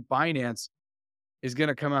actually think Binance is going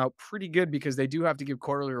to come out pretty good because they do have to give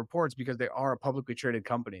quarterly reports because they are a publicly traded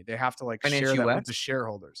company. They have to like Binance share that with US? the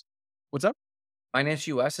shareholders. What's up? Binance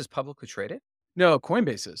US is publicly traded? No,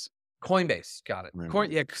 Coinbase is. Coinbase, got it.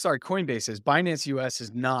 Coinbase is. Binance US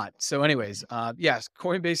is not. So, anyways, yes,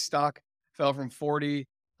 Coinbase stock fell from 40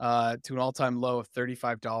 to an all-time low of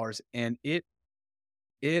 $35, and it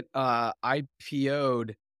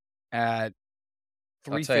IPO'd at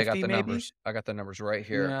I'll tell you, I got 350 the maybe. numbers. I got the numbers right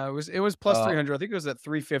here. Yeah, it was plus Uh, 300. I think it was at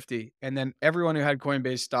 350. And then everyone who had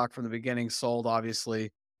Coinbase stock from the beginning sold,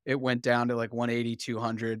 obviously. It went down to like 180,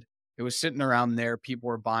 200. It was sitting around there. People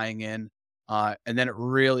were buying in. And then it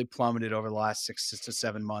really plummeted over the last 6 to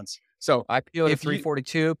 7 months. So IPO to if you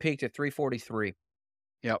 342, peaked at 343.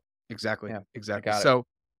 Yep, exactly, Yeah, I exactly. got it. So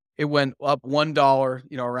it went up $1,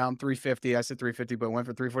 around 350. I said 350, but it went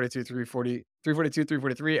from 342, 340, 342,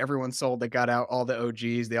 343. Everyone sold. They got out all the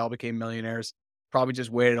OGs. They all became millionaires. Probably just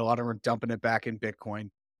waited. A lot of them were dumping it back in Bitcoin.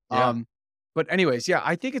 Yeah. Um, but anyways, yeah,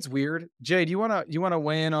 I think it's weird. Jay, do you wanna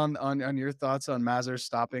weigh in on your thoughts on Mazars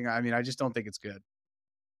stopping? I mean, I just don't think it's good.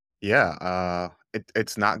 Yeah,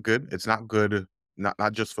 it's not good. It's not good,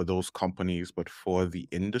 not just for those companies, but for the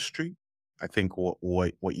industry. I think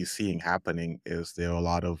what you're seeing happening is there are a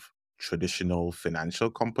lot of traditional financial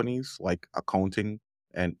companies like accounting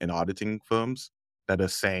and auditing firms that are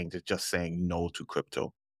saying they're just saying no to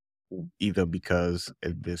crypto, either because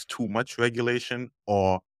there's too much regulation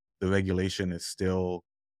or the regulation is still,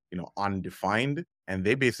 undefined, and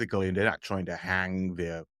they're not trying to hang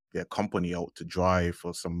their company out to dry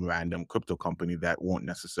for some random crypto company that won't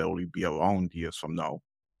necessarily be around years from now.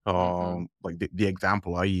 Mhm. Like the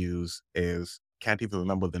example I use is, can't even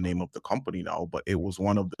remember the name of the company now, but it was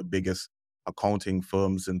one of the biggest accounting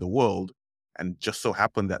firms in the world, and just so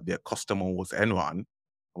happened that their customer was Enron.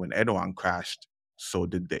 When Enron crashed, so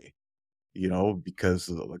did they, because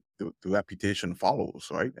like the reputation follows,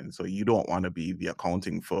 right? And so you don't want to be the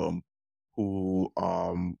accounting firm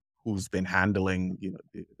who's been handling,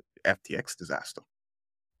 the FTX disaster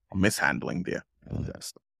or mishandling their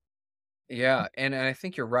disaster. Yeah, and I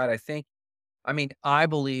think you're right. I mean, I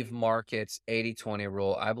believe markets 80/20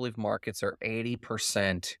 rule. I believe markets are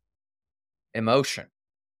 80% emotion.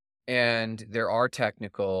 And there are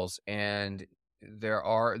technicals and there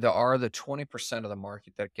are the 20% of the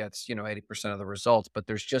market that gets, 80% of the results, but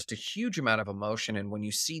there's just a huge amount of emotion. And when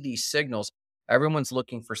you see these signals, everyone's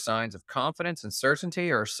looking for signs of confidence and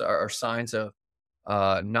certainty or signs of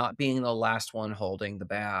not being the last one holding the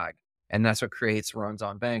bag. And that's what creates runs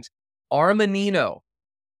on banks. Armanino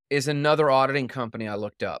is another auditing company I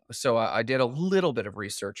looked up. So I did a little bit of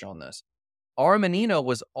research on this. Armanino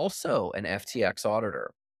was also an FTX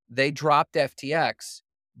auditor. They dropped FTX,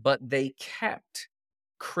 but they kept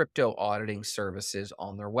crypto auditing services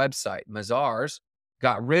on their website. Mazars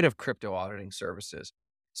got rid of crypto auditing services.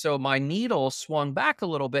 So my needle swung back a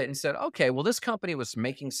little bit and said, okay, well, this company was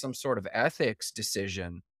making some sort of ethics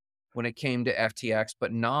decision when it came to FTX,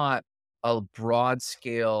 but not a broad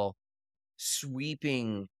scale,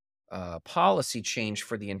 sweeping policy change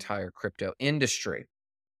for the entire crypto industry.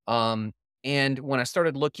 Um, and when I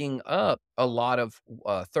started looking up a lot of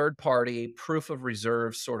third party proof of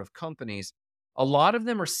reserve sort of companies, a lot of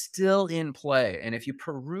them are still in play. And if you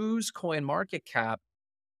peruse Coin Market Cap,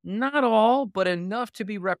 not all, but enough to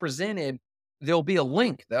be represented, there'll be a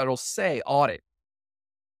link that'll say audit.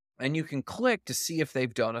 And you can click to see if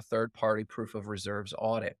they've done a third party proof of reserves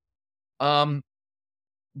audit. Um,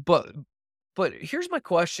 but but here's my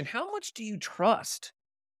question. How much do you trust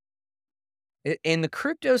in the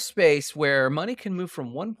crypto space where money can move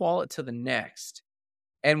from one wallet to the next?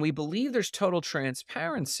 And we believe there's total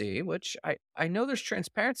transparency, which I know there's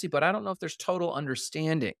transparency, but I don't know if there's total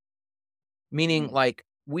understanding. Meaning, Mm. like,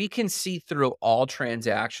 we can see through all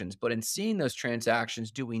transactions, but in seeing those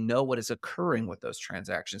transactions, do we know what is occurring with those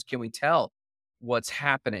transactions? Can we tell what's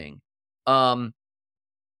happening? Um,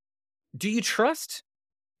 do you trust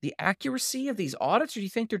the accuracy of these audits, or do you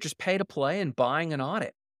think they're just pay to play and buying an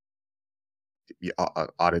audit? Yeah,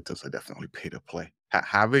 auditors are definitely pay to play.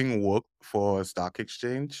 Having worked for a stock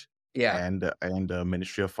exchange Yeah. and the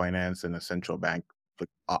Ministry of Finance and the central bank, like,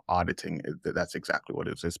 auditing, that's exactly what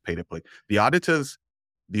it is. It's pay to play. The auditors,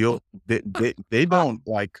 They don't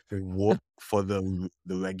like work for the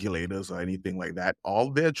regulators or anything like that. All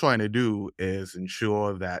they're trying to do is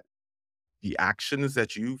ensure that the actions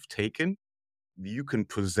that you've taken, you can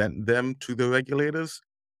present them to the regulators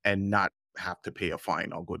and not have to pay a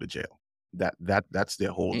fine or go to jail. That's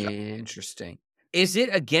their whole job. Interesting. Is it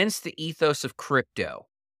against the ethos of crypto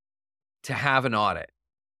to have an audit?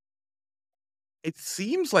 It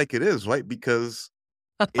seems like it is, right? Because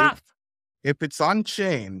if it's on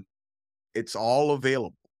chain, it's all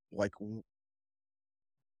available. Like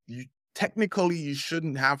you technically you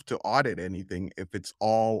shouldn't have to audit anything if it's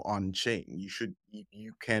all on chain.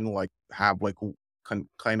 You can like have like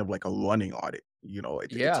kind of like a running audit. You know,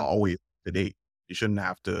 it's Yeah. always to date. You shouldn't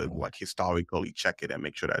have to like historically check it and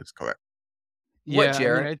make sure that it's correct. What, Yeah, I mean,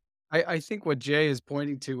 Jared? I think what Jay is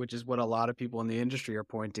pointing to, which is what a lot of people in the industry are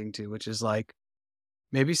pointing to, which is like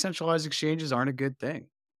maybe centralized exchanges aren't a good thing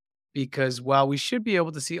because while we should be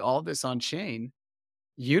able to see all this on chain,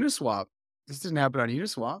 Uniswap, this didn't happen on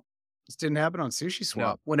Uniswap. This didn't happen on No.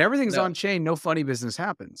 SushiSwap. When everything's No. on chain, no funny business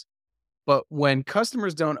happens. But when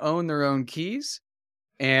customers don't own their own keys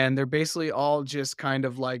and they're basically all just kind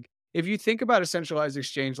of like, if you think about a centralized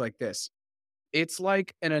exchange like this, it's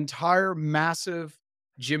like an entire massive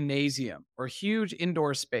gymnasium or huge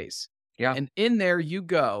indoor space. Yeah. And in there you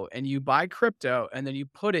go and you buy crypto and then you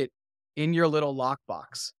put it in your little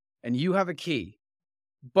lockbox and you have a key.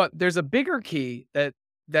 But there's a bigger key that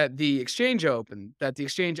the exchange that the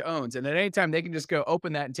exchange owns. And at any time they can just go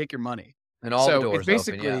open that and take your money. And all the So it's doors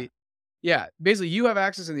open, yeah. basically, yeah, basically you have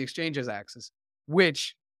access and the exchange has access,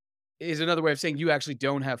 which is another way of saying you actually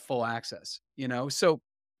don't have full access, you know? So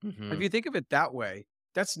if Mhm. you think of it that way,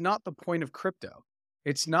 that's not the point of crypto.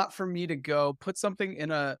 It's not for me to go put something in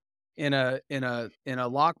a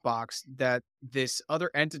lockbox that this other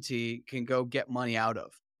entity can go get money out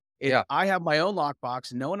of. Yeah. I have my own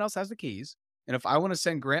lockbox, no one else has the keys. And if I want to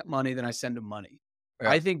send Grant money, then I send him money.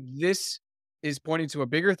 Yeah. I think this is pointing to a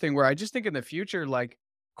bigger thing where I just think in the future, like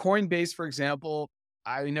Coinbase, for example,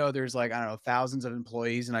 I know there's like, I don't know, thousands of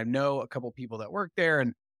employees, and I know a couple people that work there.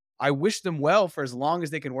 And I wish them well for as long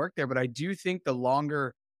as they can work there. But I do think the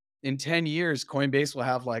longer in 10 years, Coinbase will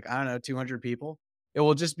have like, I don't know, 200 people. It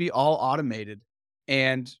will just be all automated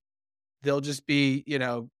and they'll just be,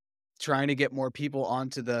 trying to get more people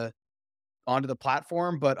onto the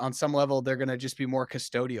platform. But on some level, they're going to just be more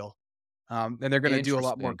custodial. And they're going to do a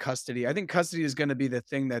lot more Interesting. custody. I think custody is going to be the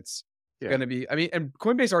thing that's Yeah. going to be, I mean, and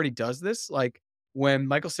Coinbase already does this. Like when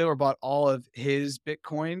Michael Saylor bought all of his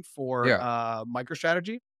Bitcoin for Yeah.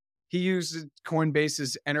 MicroStrategy, he used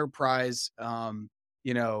Coinbase's enterprise, on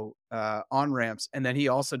ramps. And then he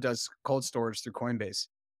also does cold storage through Coinbase.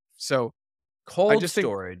 So I Cold just think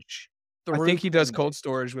storage I through think he does Coinbase. cold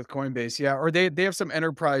storage with Coinbase, yeah, or they have some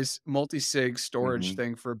enterprise multi-sig storage Mhm.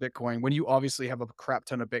 thing for Bitcoin when you obviously have a crap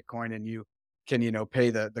ton of Bitcoin and you can, pay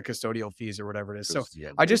the custodial fees or whatever it is. So, Because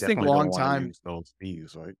yeah, I they just think definitely don't long want to time use those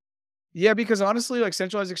fees, right? yeah, because honestly, like,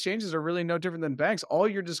 centralized exchanges are really no different than banks. All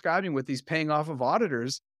you're describing with these paying off of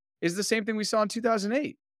auditors is the same thing we saw in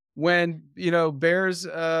 2008 when, Bears,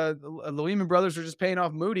 the Lehman Brothers were just paying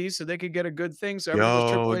off Moody's so they could get a good thing so everything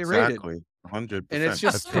was Yo, AAA rated. exactly. And it's 100%. That's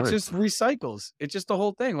just it good. just recycles. It's just the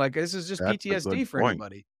whole thing. Like, this is just That's a PTSD good for point.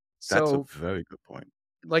 anybody. That's a So, very good point.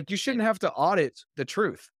 like, you shouldn't have to audit the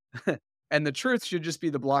truth. And the truth should just be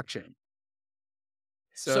the blockchain.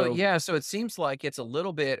 So, So, yeah, so it seems like it's a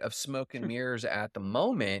little bit of smoke and mirrors at the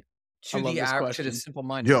moment I to love this to the question.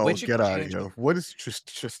 simple-minded. Yo, Which get out of exchange here. What is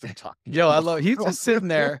Tristan talking Yo, I about? love he's just sitting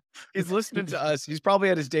there. He's listening to us. He's probably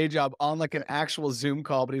at his day job on, like, an actual Zoom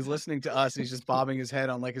call, but he's listening to us. He's just bobbing his head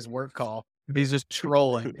on, like, his work call. He's just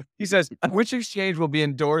trolling. He says, "Which exchange will be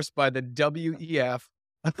endorsed by the WEF,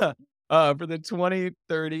 for the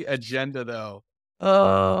 2030 agenda, though?"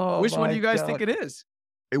 Oh Which one do my you guys think god. it is?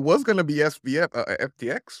 It was gonna be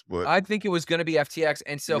FTX, but I think it was gonna be FTX,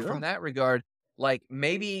 and so yeah. from that regard, like,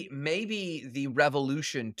 maybe the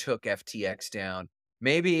revolution took FTX down.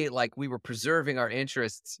 Maybe, like, we were preserving our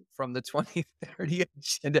interests from the 2030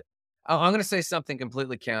 agenda. I'm gonna say something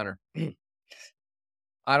completely counter.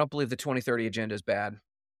 I don't believe the 2030 agenda is bad.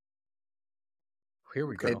 Here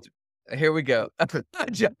we go. It Here we go.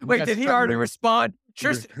 Wait, did he already respond?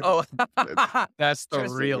 Tristan, oh, That's the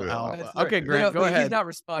Tristan, real Yeah. alpha. that's right. Okay, Grant, go But he's ahead. not And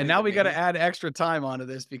responding now to we me. gotta add extra time onto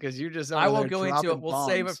this because you're just I over there won't go into it. dropping We'll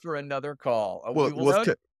save it bombs. for another call. Well, We will was s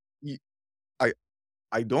to, y- I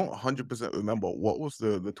I don't 100% remember what was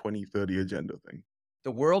the 2030 agenda thing.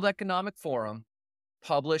 The World Economic Forum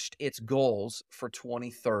published its goals for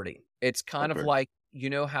 2030. It's kind of Okay. like, you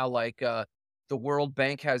know how like the World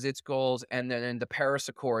Bank has its goals and then the Paris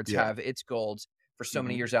Accords Yeah. have its goals. for so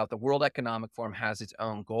many Mhm. years out. The World Economic Forum has its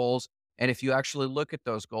own goals. And if you actually look at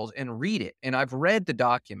those goals and read it, and I've read the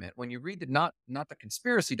document, when you read the not the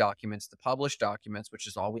conspiracy documents, the published documents, which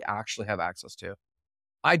is all we actually have access to,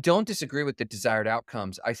 I don't disagree with the desired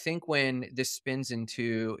outcomes. I think when this spins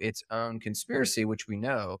into its own conspiracy, which we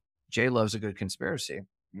know Jay loves a good conspiracy,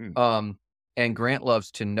 Mm. um, and Grant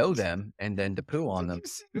loves to know them and then to poo on Did them.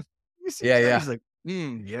 you see Yeah, that? yeah. He's like,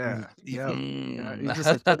 Mhm. yeah, yep. Yeah, Mm. he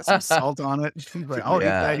just, like, put some salt on it. He's like, "I'll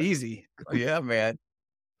eat that Yeah. easy." Yeah, man.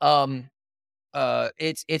 Um,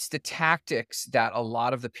 it's the tactics that a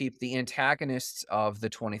lot of the antagonists of the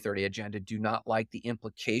 2030 agenda do not like the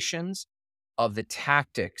implications of the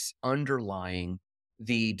tactics underlying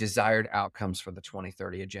the desired outcomes for the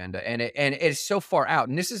 2030 agenda. And it's so far out.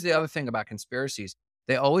 And this is the other thing about conspiracies.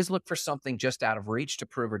 They always look for something just out of reach to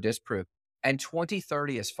prove or disprove. And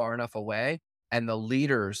 2030 is far enough away, and the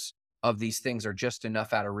leaders of these things are just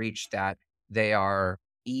enough out of reach that they are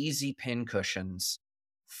easy pincushions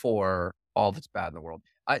for all that's bad in the world.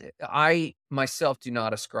 I myself do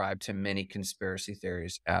not ascribe to many conspiracy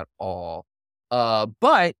theories at all.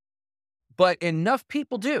 But enough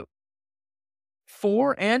people do,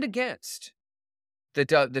 for and against the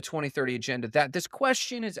 2030 agenda, that this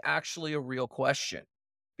question is actually a real question.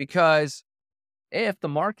 Because if the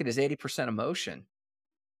market is 80% emotion,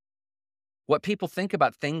 what people think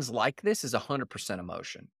about things like this is 100%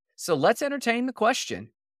 emotion. So let's entertain the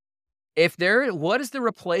question. What is the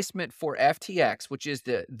replacement for FTX, which is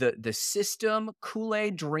the system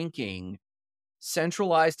Kool-Aid drinking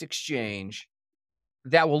centralized exchange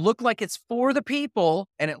that will look like it's for the people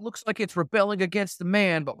and it looks like it's rebelling against the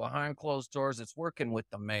man, but behind closed doors, it's working with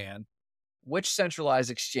the man? Which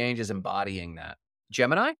centralized exchange is embodying that?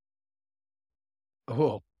 Gemini?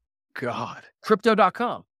 Oh, god.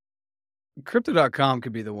 Crypto.com. Crypto.com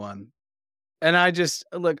could be the one. And I just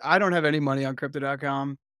look, I don't have any money on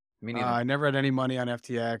Crypto.com. Me neither. I never had any money on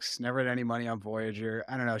FTX, never had any money on Voyager.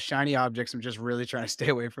 I don't know, shiny objects, I'm just really trying to stay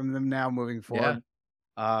away from them now moving Yeah,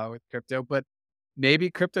 forward, with crypto, but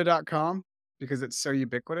maybe Crypto.com because it's so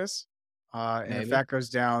ubiquitous. And if maybe. that goes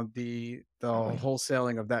down, the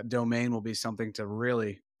wholesaling of that domain will be something to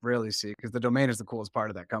really, really see because the domain is the coolest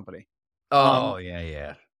part of that company. Um, Oh, yeah,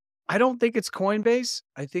 yeah. I don't think it's Coinbase.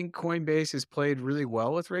 I think Coinbase has played really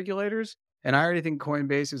well with regulators, and I already think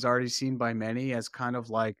Coinbase is already seen by many as kind of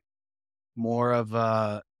like more of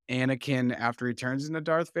Anakin after he turns into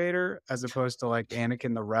Darth Vader, as opposed to like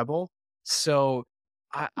Anakin the Rebel. So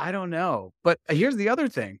I don't know. But here's the other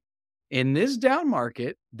thing. In this down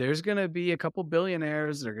market, there's gonna be a couple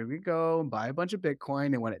billionaires that are gonna go and buy a bunch of Bitcoin,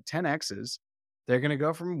 and when it 10x's, they're gonna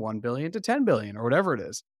go from 1 billion to 10 billion or whatever it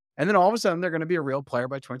is. And then all of a sudden they're gonna be a real player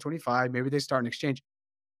by 2025. Maybe they start an exchange.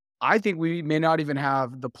 I think we may not even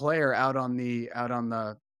have the player out on the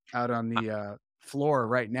floor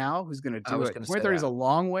right now who's gonna I do was it. going to say 2030 is that. a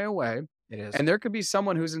long way away, It is. and there could be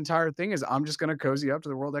someone whose entire thing is, "I'm just gonna cozy up to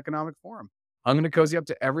the World Economic Forum. I'm gonna cozy up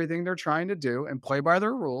to everything they're trying to do and play by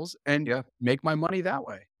their rules and Yeah. make my money that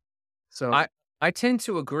way." So I I tend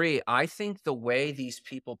to agree. I think the way these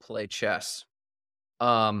people play chess,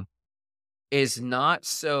 um, is not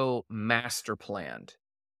so master planned.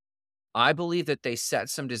 I believe that they set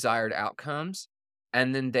some desired outcomes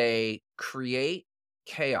and then they create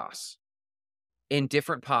chaos in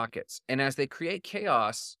different pockets. And as they create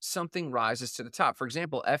chaos, something rises to the top. For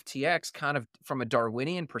example, FTX, kind of from a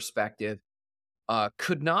Darwinian perspective,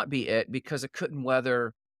 could not be it because it couldn't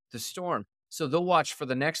weather the storm. So they'll watch for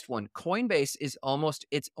the next one. Coinbase is almost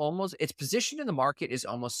its position in the market is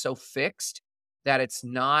almost so fixed that it's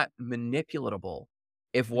not manipulatable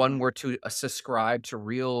if one mhm. were to subscribe to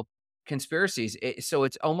real conspiracies. So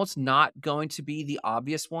it's almost not going to be the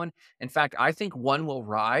obvious one. In fact, I think one will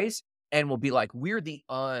rise and will be like, we're the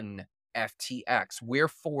un FTX, we're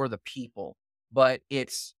for the people, but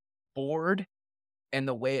it's bored and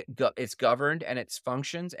the way it's governed and its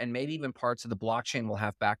functions, and maybe even parts of the blockchain will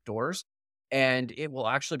have backdoors, and it will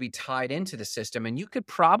actually be tied into the system. And you could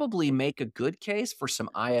probably make a good case for some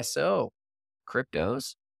ISO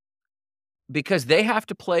cryptos because they have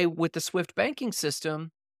to play with the Swift banking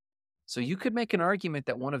system. So you could make an argument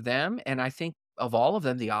that one of them, and I think of all of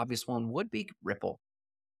them, the obvious one would be Ripple.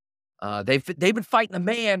 They've been fighting the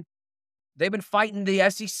man. They've been fighting the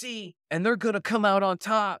SEC, and they're going to come out on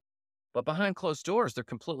top. But behind closed doors, they're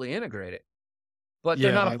completely integrated. But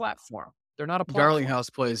they're not a Yeah, platform. They're not a platform.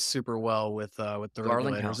 Garlinghouse plays super well with the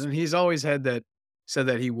regulators, Garlinghouse. and he's always had that said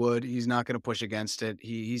that he would. He's not gonna push against it.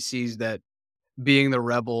 He sees that being the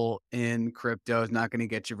rebel in crypto is not gonna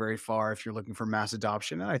get you very far if you're looking for mass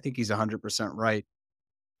adoption, and I think he's 100% right.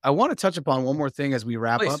 I wanna touch upon one more thing as we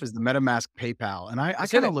wrap up Please, is the MetaMask PayPal, and I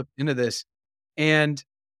let's hit kinda it. looked into this. And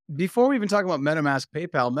before we even talk about MetaMask,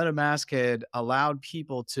 PayPal, MetaMask had allowed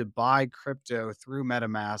people to buy crypto through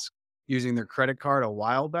MetaMask using their credit card a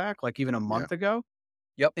while back, like even a Yeah. month ago.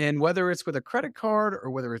 Yep. And whether it's with a credit card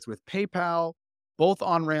or whether it's with PayPal, both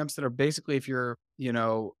on ramps that are basically, if you're,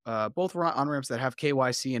 both on ramps that have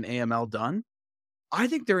KYC and AML done, I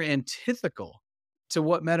think they're antithetical to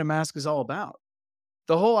what MetaMask is all about.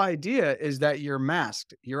 The whole idea is that you're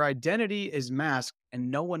masked. Your identity is masked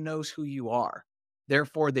and no one knows who you are.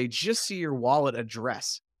 Therefore, they just see your wallet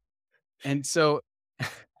address. And so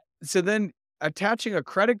then attaching a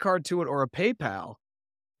credit card to it or a PayPal,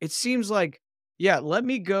 it seems like, yeah, let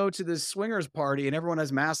me go to this swingers party and everyone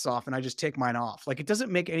has masks off and I just take mine off. Like it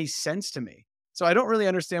doesn't make any sense to me. So I don't really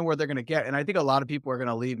understand where they're going to get. And I think a lot of people are going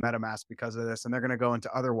to leave MetaMask because of this and they're going to go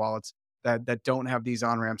into other wallets that don't have these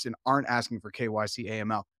on ramps and aren't asking for KYC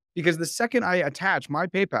AML. Because the second I attach my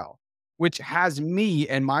PayPal, which has me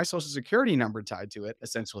and my social security number tied to it,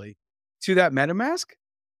 essentially, to that MetaMask,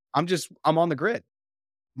 I'm on the grid.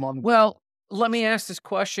 I'm on Well, let me ask this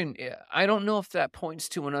question. I don't know if that points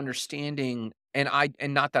to an understanding, and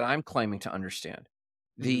not that I'm claiming to understand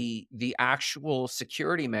Mhm, the actual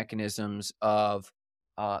security mechanisms of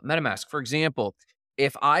MetaMask. For example,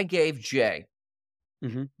 if I gave Jay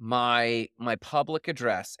mhm. my public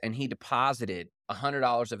address and he deposited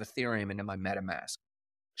 $100 of Ethereum into my MetaMask,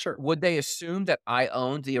 Sure. would they assume that I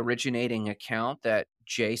owned the originating account that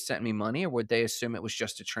Jay sent me money, or would they assume it was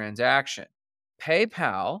just a transaction?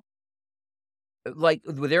 PayPal,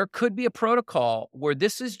 there could be a protocol where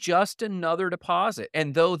this is just another deposit,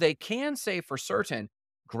 and though they can say for certain,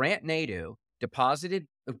 Grant Nadu deposited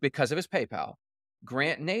because of his PayPal,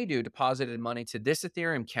 Grant Nadu deposited money to this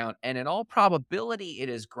Ethereum account, and in all probability it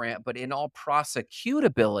is Grant, but in all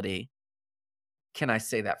prosecutability, can I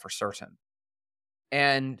say that for certain?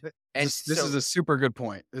 And and This is so a super good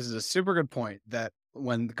point. This is a super good point that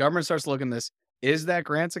when the government starts looking at this, is that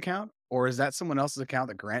Grant's account or is that someone else's account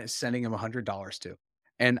that Grant is sending him $100 to?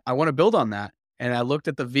 And I want to build on that. And I looked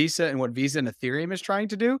at the Visa and what Visa and Ethereum is trying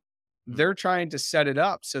to do. Mhm, They're trying to set it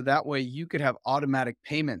up so that way you could have automatic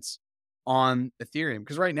payments on Ethereum.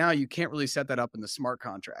 Because right now you can't really set that up in the smart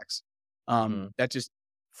contracts. mhm. That just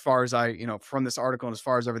far as from this article and as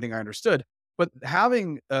far as everything I understood, but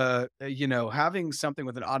having something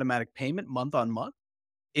with an automatic payment month on month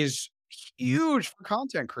is huge for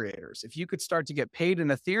content creators. If you could start to get paid in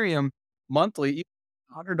Ethereum monthly,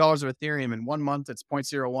 $100 of Ethereum in 1 month, it's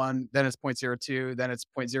 0.01, then it's 0.02, then it's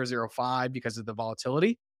 0.005 because of the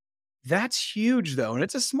volatility. That's huge though. And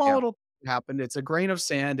it's a small Yeah, little happened. It's a grain of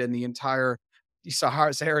sand in the entire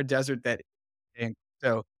Sahara Desert that and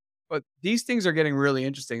so, but these things are getting really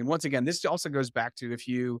interesting. And once again, this also goes back to if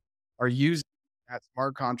you are using that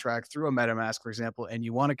smart contract through a MetaMask, for example, and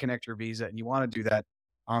you want to connect your Visa and you want to do that,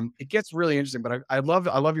 it gets really interesting. But I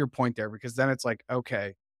love your point there because then it's like,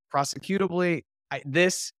 okay, prosecutably,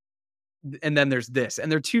 this, and then there's this,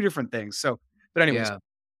 and they're two different things. So, but anyways, yeah,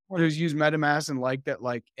 someone who's used MetaMask and like that,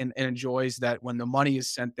 like and enjoys that when the money is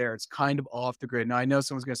sent there, it's kind of off the grid. Now I know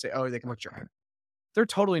someone's gonna say, oh, they can put your they're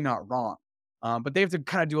totally not wrong. But they have to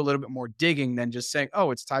kind of do a little bit more digging than just saying,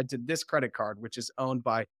 "Oh, it's tied to this credit card, which is owned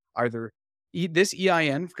by either this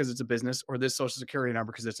EIN because it's a business or this social security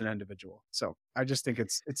number because it's an individual." So I just think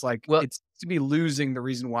it's like well, it's to be losing the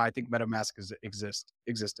reason why I think MetaMask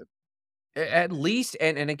existed. at least,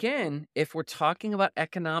 and again, if we're talking about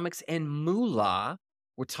economics and moolah,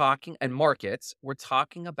 we're talking and markets, we're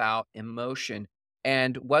talking about emotion,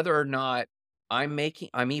 and whether or not I'm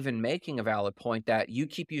even making a valid point that you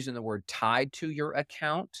keep using the word tied to your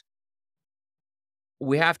account.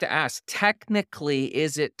 We have to ask, technically,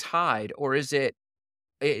 is it tied, or is it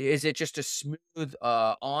just a smooth,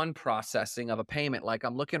 on processing of a payment? Like,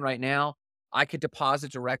 I'm looking right now, I could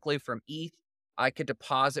deposit directly from ETH, I could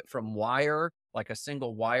deposit from Wire, like a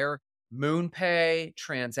single wire, MoonPay,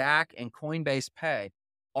 Transact, and Coinbase Pay.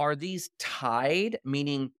 Are these tied,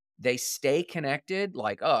 meaning they stay connected?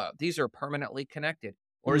 Like, these are permanently connected,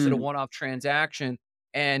 or is it a Mm, one-off transaction?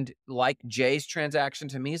 And like Jay's transaction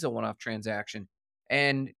to me is a one-off transaction.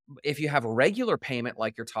 And if you have a regular payment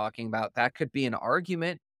like you're talking about, that could be an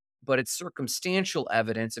argument, but it's circumstantial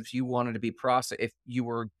evidence if you wanted to be if you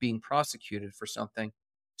were being prosecuted for something.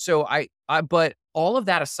 So but all of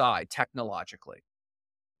that aside, technologically,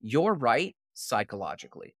 you're right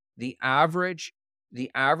psychologically. The average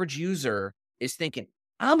user is thinking,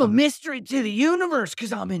 I'm a mystery to the universe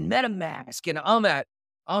because I'm in MetaMask and I'm at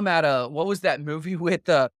what was that movie with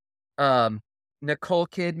um Nicole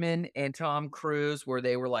Kidman and Tom Cruise, where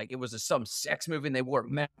they were like, it was some sex movie and they wore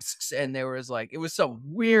masks, and there was like, it was some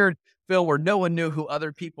weird film where no one knew who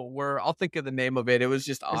other people were. I'll think of the name of it. It was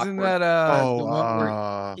just Isn't awkward. that, Oh, the one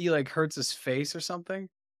where he, like, hurts his face or something?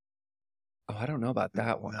 Oh, I don't know about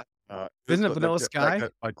that one. Isn't it's it Vanilla Sky?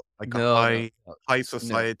 like a No, no, no, high no.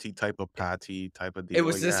 society type of patty type of It deal,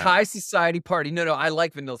 was this yeah. high society party. No, no, I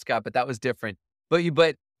like Vanilla Scott, but that was different. But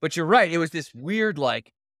you're right. It was this weird,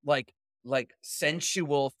 like,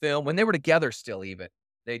 sensual film when they were together still even.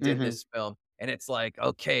 They did Mhm. this film, and it's like,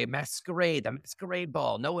 okay, masquerade, the masquerade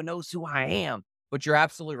ball. No one knows who I am. But you're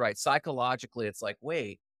absolutely right. Psychologically, it's like,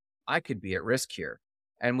 wait, I could be at risk here.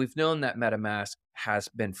 And we've known that MetaMask has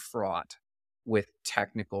been fraught with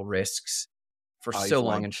technical risks for Eyes so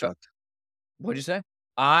long. wide And shut. what'd you say?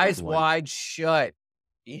 Eyes Eyes wide. wide shut.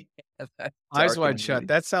 Yeah, that's Eyes dark wide and shut. moody.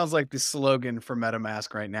 That sounds like the slogan for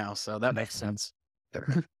MetaMask right now, so that makes sense.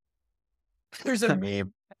 There's a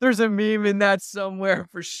meme. There's a meme in that somewhere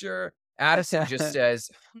for sure. Addison just says,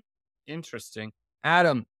 interesting.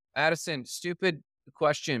 Addison, stupid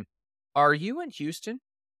question. Are you in Houston?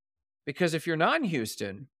 Because if you're not in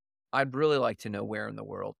Houston, I'd really like to know where in the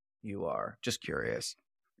world you are. Just curious.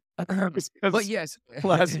 But Because yes,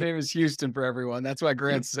 last name is Houston for everyone. That's why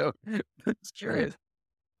Grant's so just curious.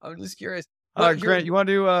 I'm just curious. But Grant, you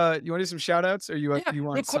wanna do some shout outs or yeah, you real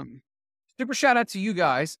want quick. some Super shout out to you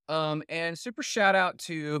guys. And super shout out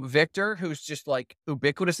to Victor, who's just like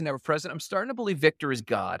ubiquitous and ever present. I'm starting to believe Victor is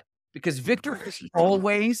God because Victor is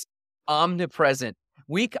always omnipresent.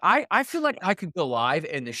 I feel like I could go live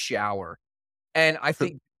in the shower and I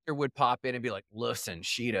think Victor would pop in and be like, listen,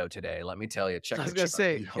 Shido today, let me tell you, check I was the gonna chart.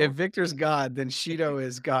 say, Yo. if Victor's God, then Shido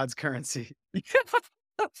is God's currency.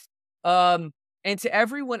 um, and to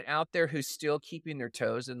everyone out there who's still keeping their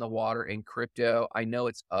toes in the water in crypto, I know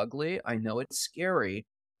it's ugly. I know it's scary.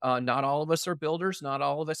 Not all of us are builders. Not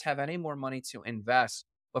all of us have any more money to invest.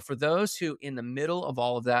 But for those who, in the middle of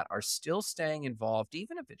all of that, are still staying involved,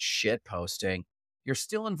 even if it's shit posting, you're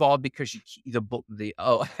still involved because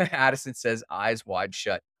Addison says eyes wide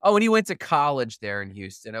shut. Oh, and he went to college there in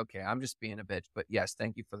Houston. Okay, I'm just being a bitch, but yes,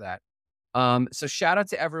 thank you for that. So shout out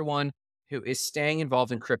to everyone who is staying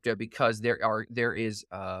involved in crypto because there is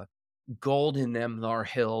gold in them, our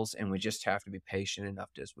hills, and we just have to be patient enough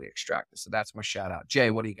as we extract it. So that's my shout out. Jay,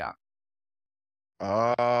 what do you got?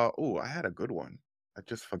 Oh, I had a good one. I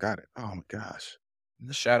just forgot it. Oh my gosh.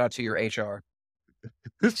 Shout out to your HR.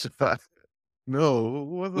 This no,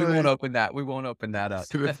 what We was won't I? open that. We won't open that up.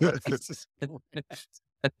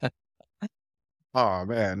 Oh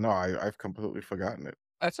man, no, I've completely forgotten it.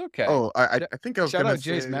 That's okay. Oh, I think I was Shout gonna out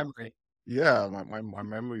Jay's say, memory. yeah, my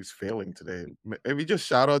memory is failing today. Maybe just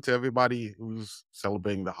shout out to everybody who's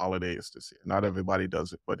celebrating the holidays this year. Not everybody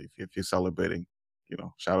does it, but if you're celebrating,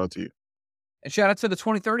 shout out to you. And shout out to the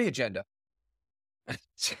 2030 agenda.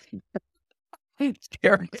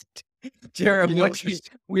 Jared, You know, what you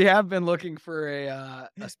we have been looking for a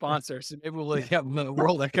sponsor, so maybe we'll have the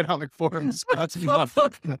World Economic Forum sponsor.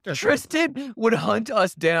 Tristan would hunt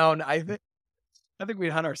us down. I think we'd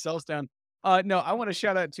hunt ourselves down. No, I want to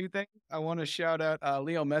shout out two things. I want to shout out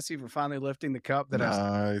Leo Messi for finally lifting the cup that has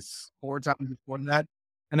Nice. 4 times before that.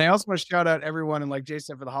 And I also want to shout out everyone, and like Jay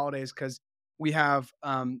said, for the holidays, because we have,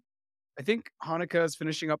 I think Hanukkah is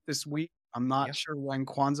finishing up this week. I'm not sure when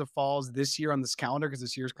Kwanzaa falls this year on this calendar because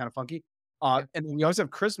this year is kind of funky. And then we also have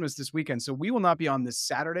Christmas this weekend. So we will not be on this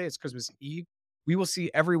Saturday. It's Christmas Eve. We will see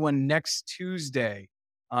everyone next Tuesday.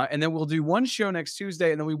 And then we'll do one show next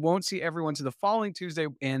Tuesday, and then we won't see everyone to the following Tuesday,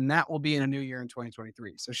 and that will be in a new year in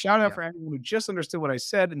 2023. So shout out for everyone who just understood what I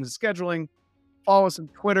said in the scheduling. Follow us on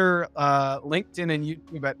Twitter, LinkedIn, and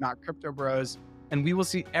YouTube at Not Crypto Bros. And we will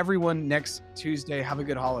see everyone next Tuesday. Have a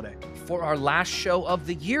good holiday. for our last show of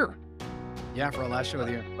the year. Yeah, for our last show of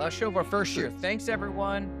the year. Last show of our first year. Thanks,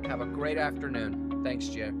 everyone. Have a great afternoon. Thanks,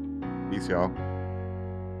 Jay. Peace, y'all.